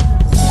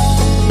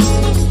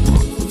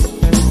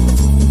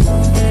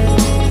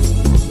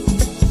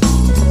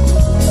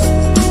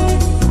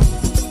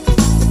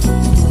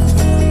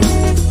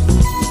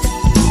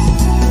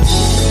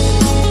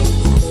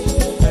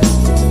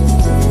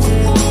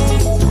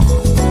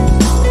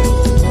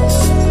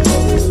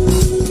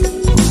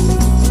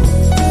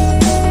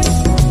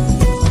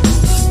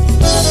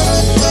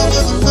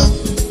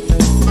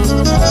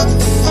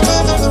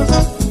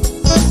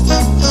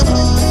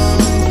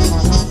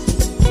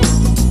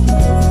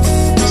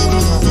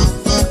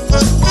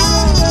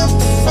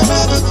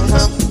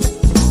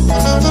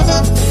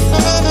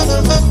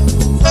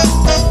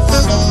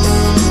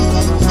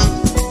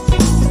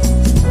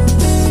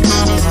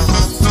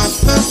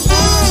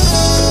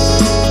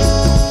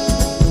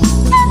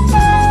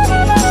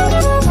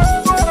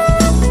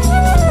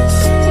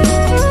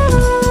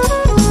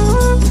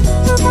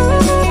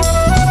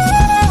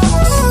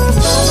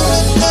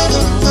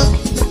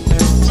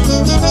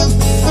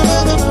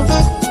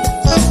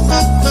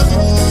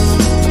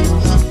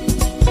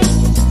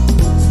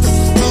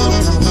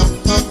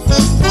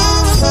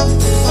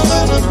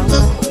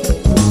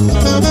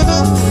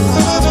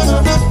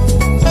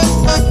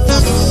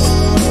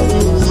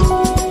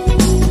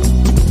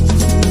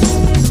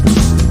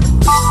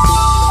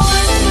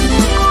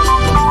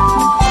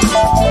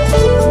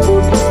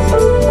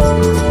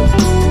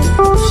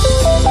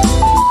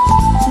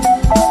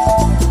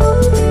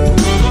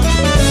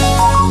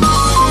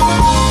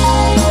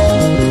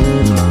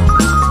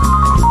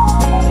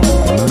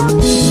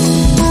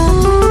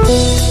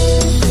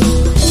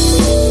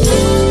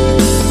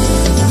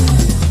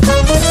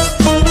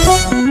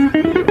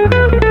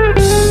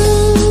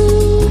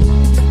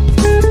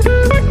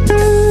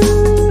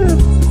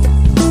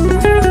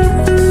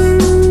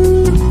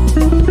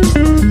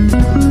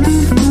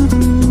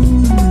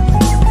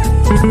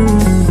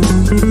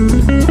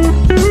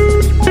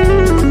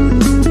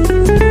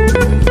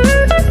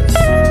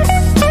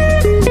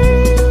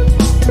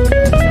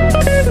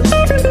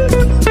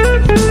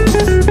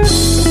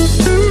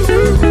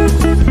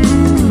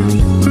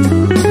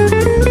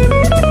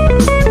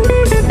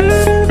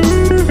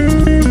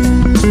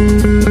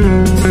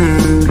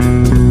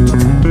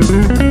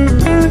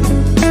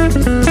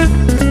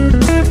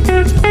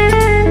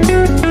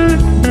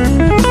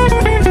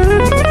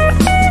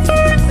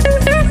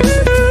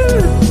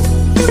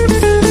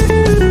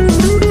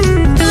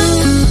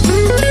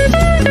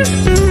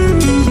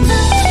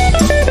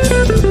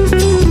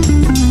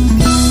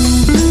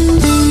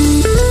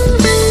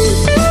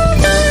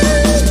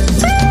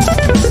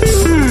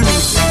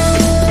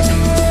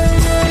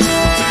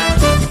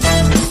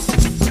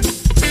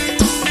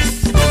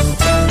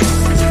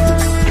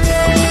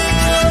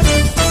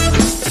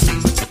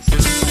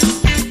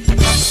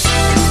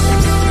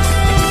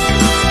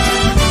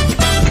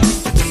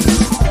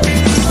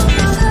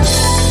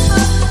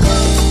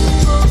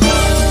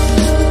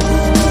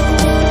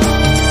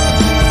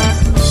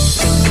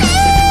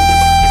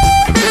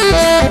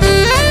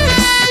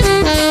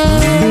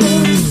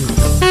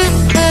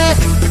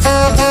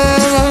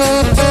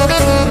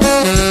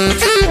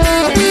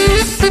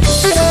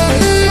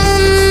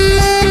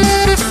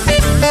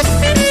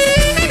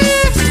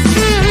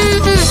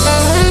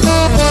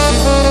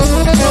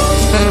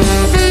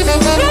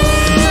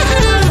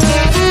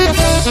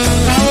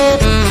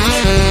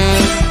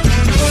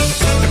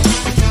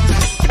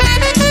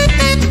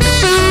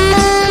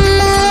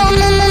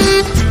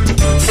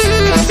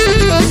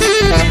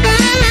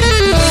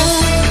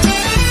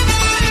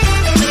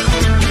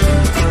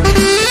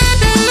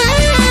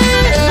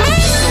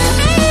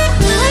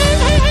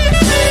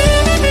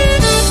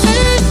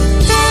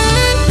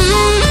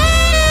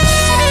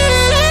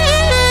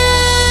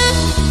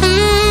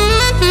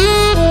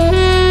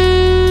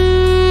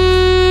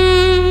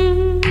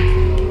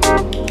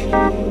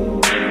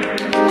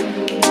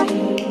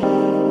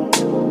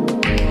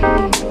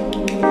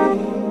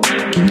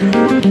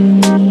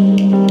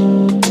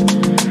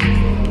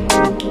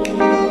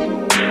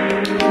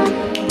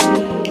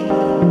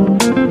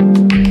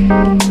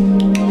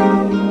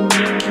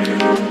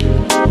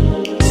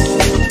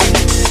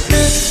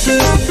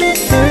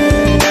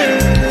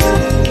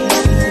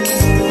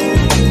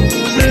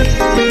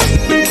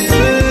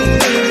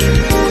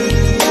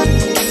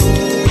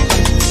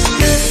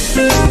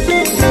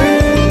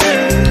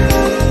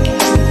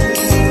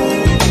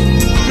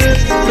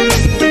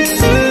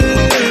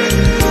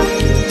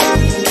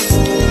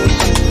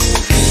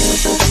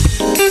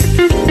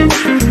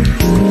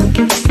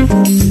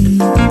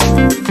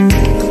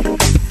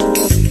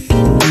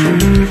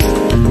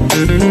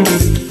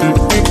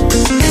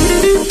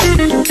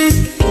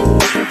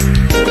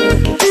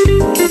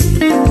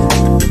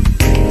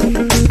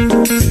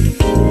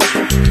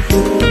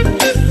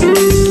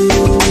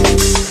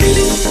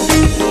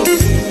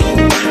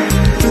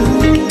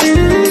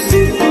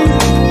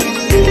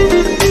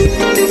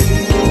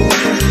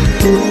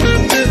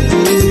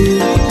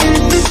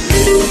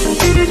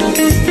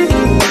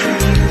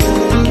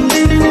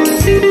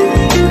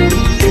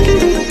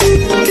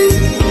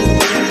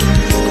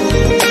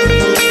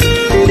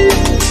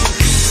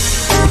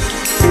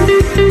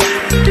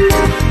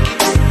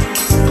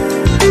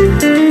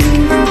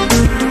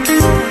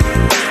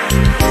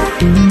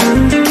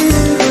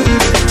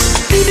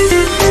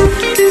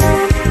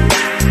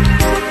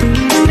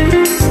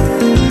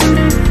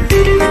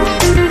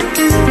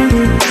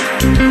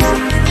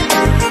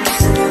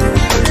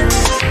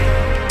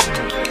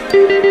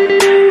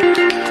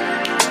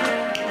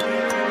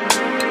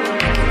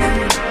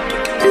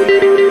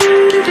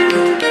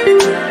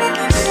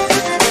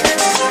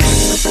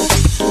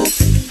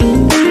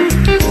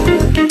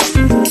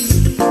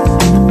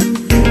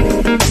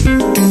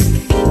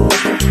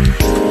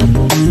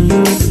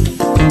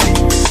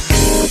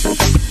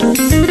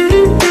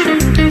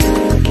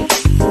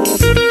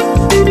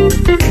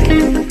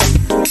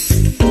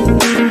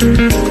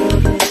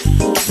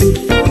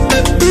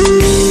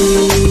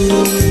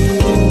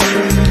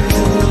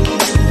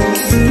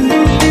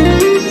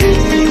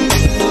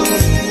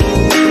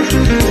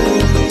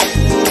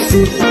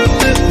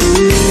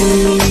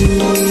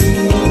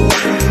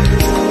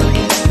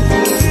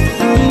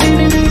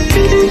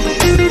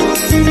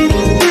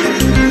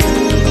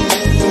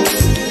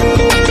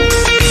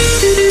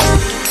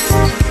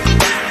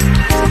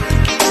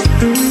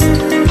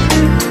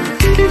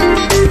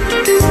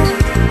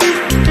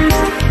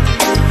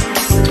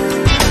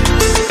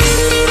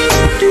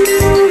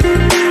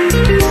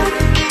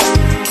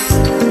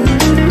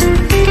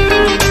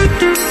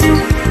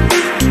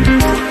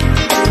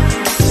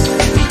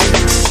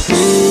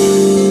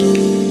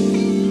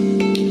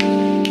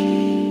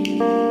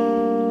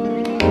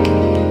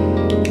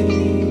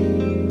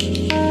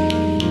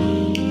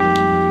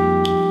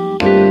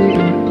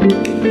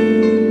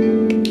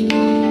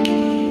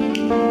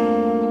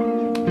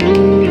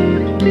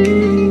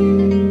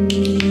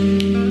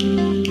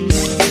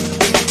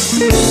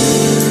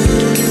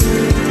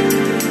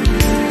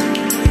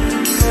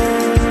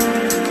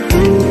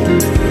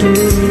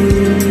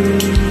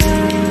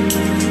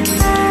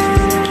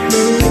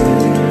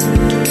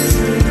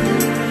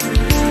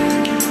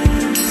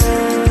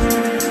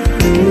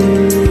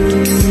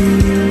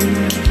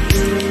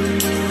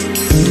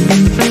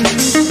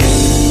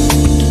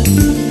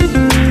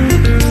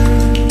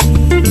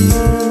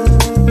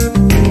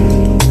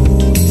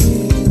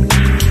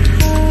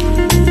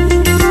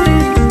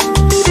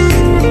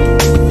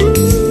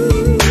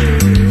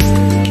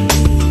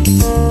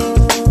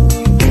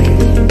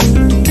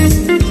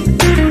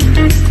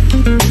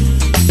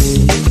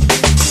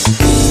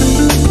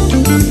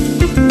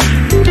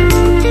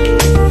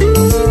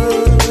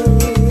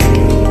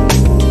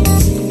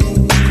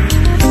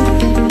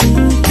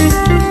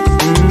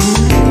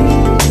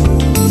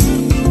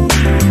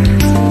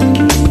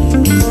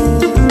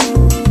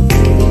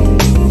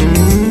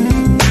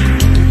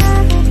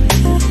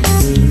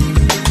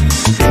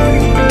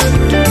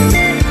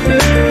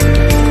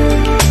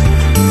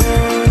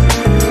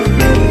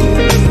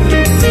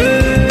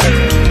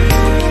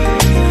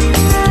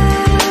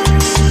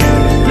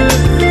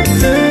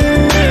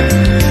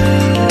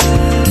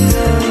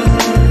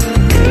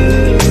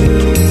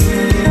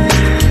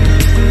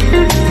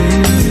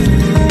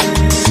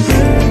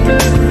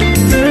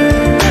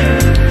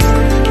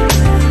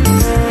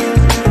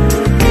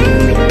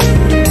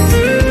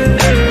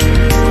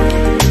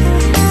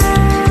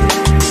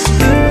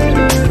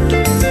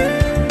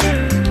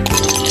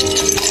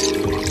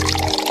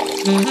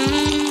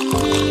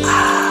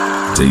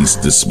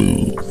 Taste the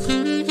smooth.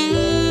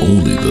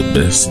 Only the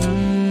best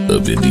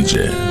of indie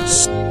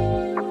jazz.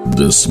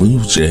 The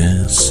Smooth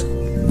Jazz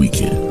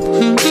Weekend.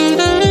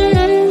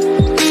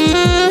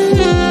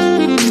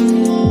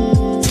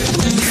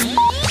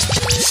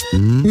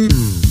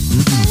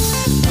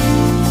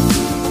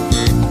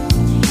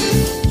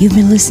 You've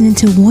been listening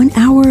to 1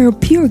 hour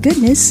of pure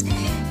goodness.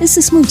 It's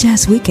the Smooth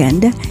Jazz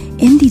Weekend.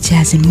 Indie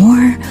jazz and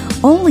more.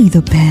 Only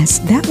the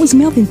best. That was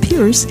Melvin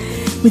Pierce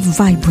with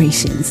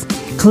Vibrations.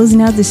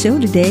 Closing out the show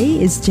today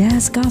is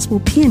jazz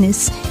gospel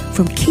pianist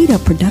from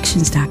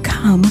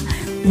KeyedUpProductions.com,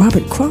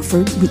 Robert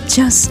Crawford with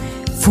Just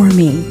For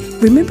Me.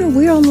 Remember,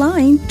 we're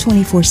online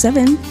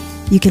 24/7.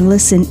 You can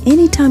listen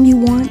anytime you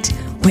want,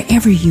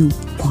 wherever you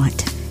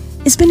want.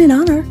 It's been an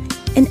honor,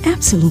 an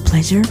absolute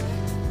pleasure.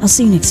 I'll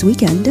see you next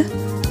weekend.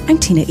 I'm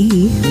Tina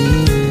E.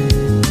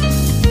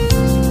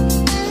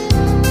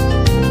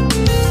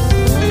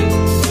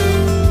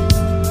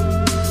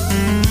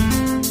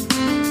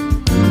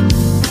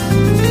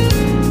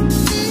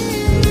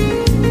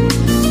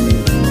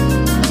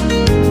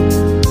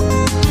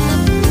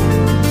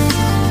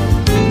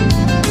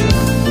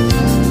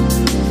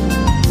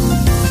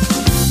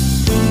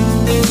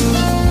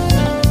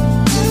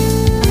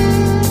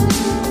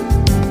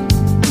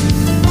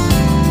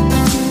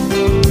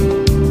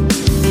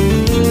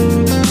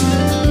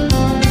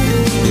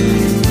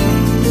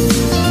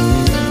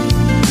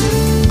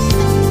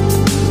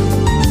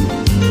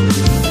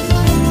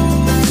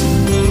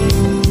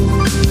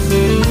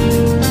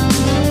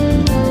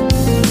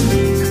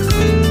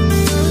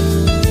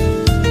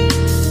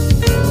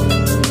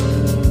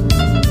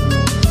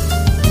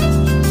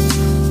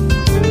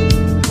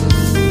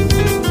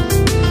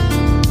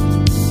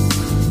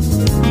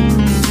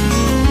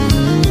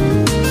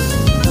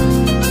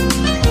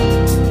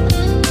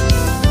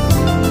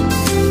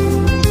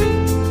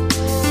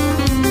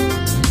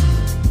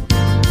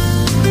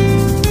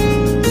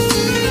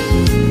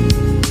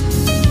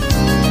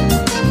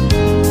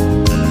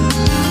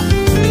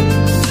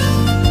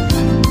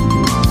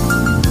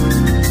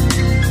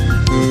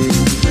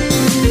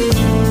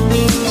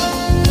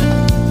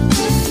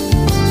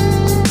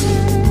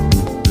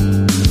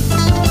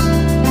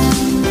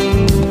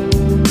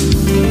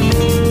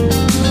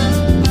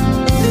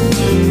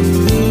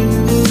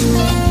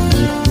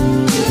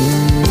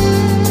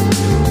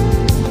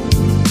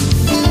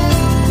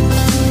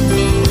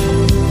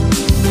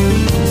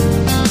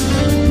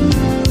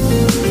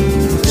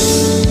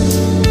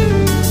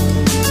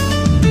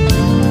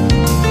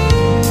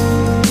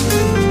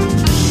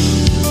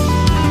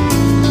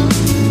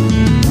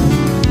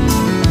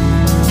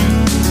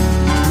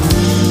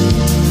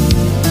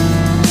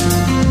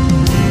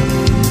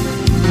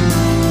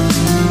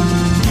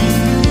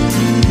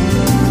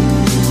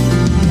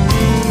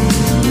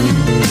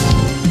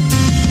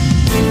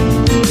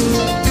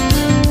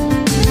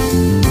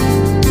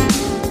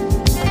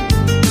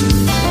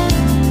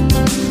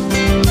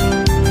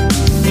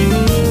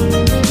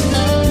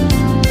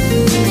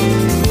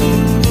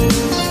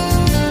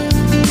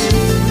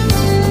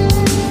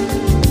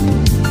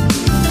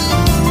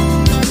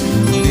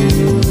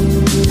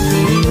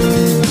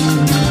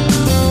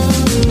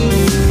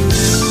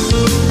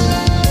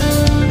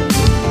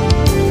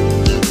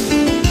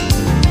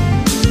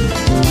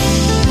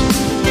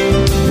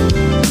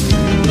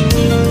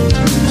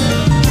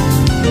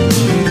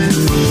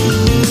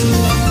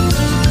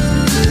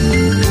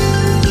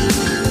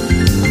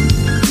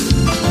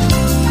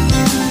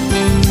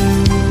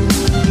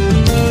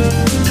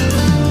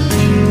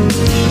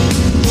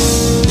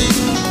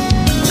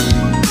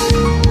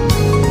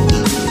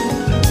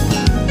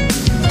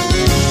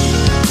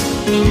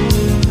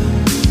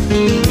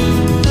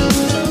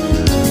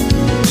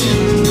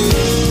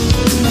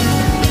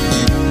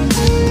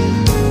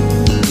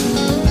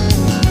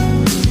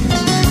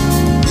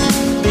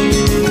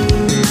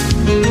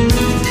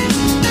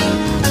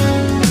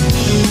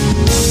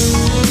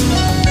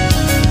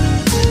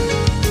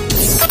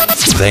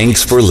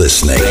 Thanks for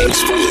listening.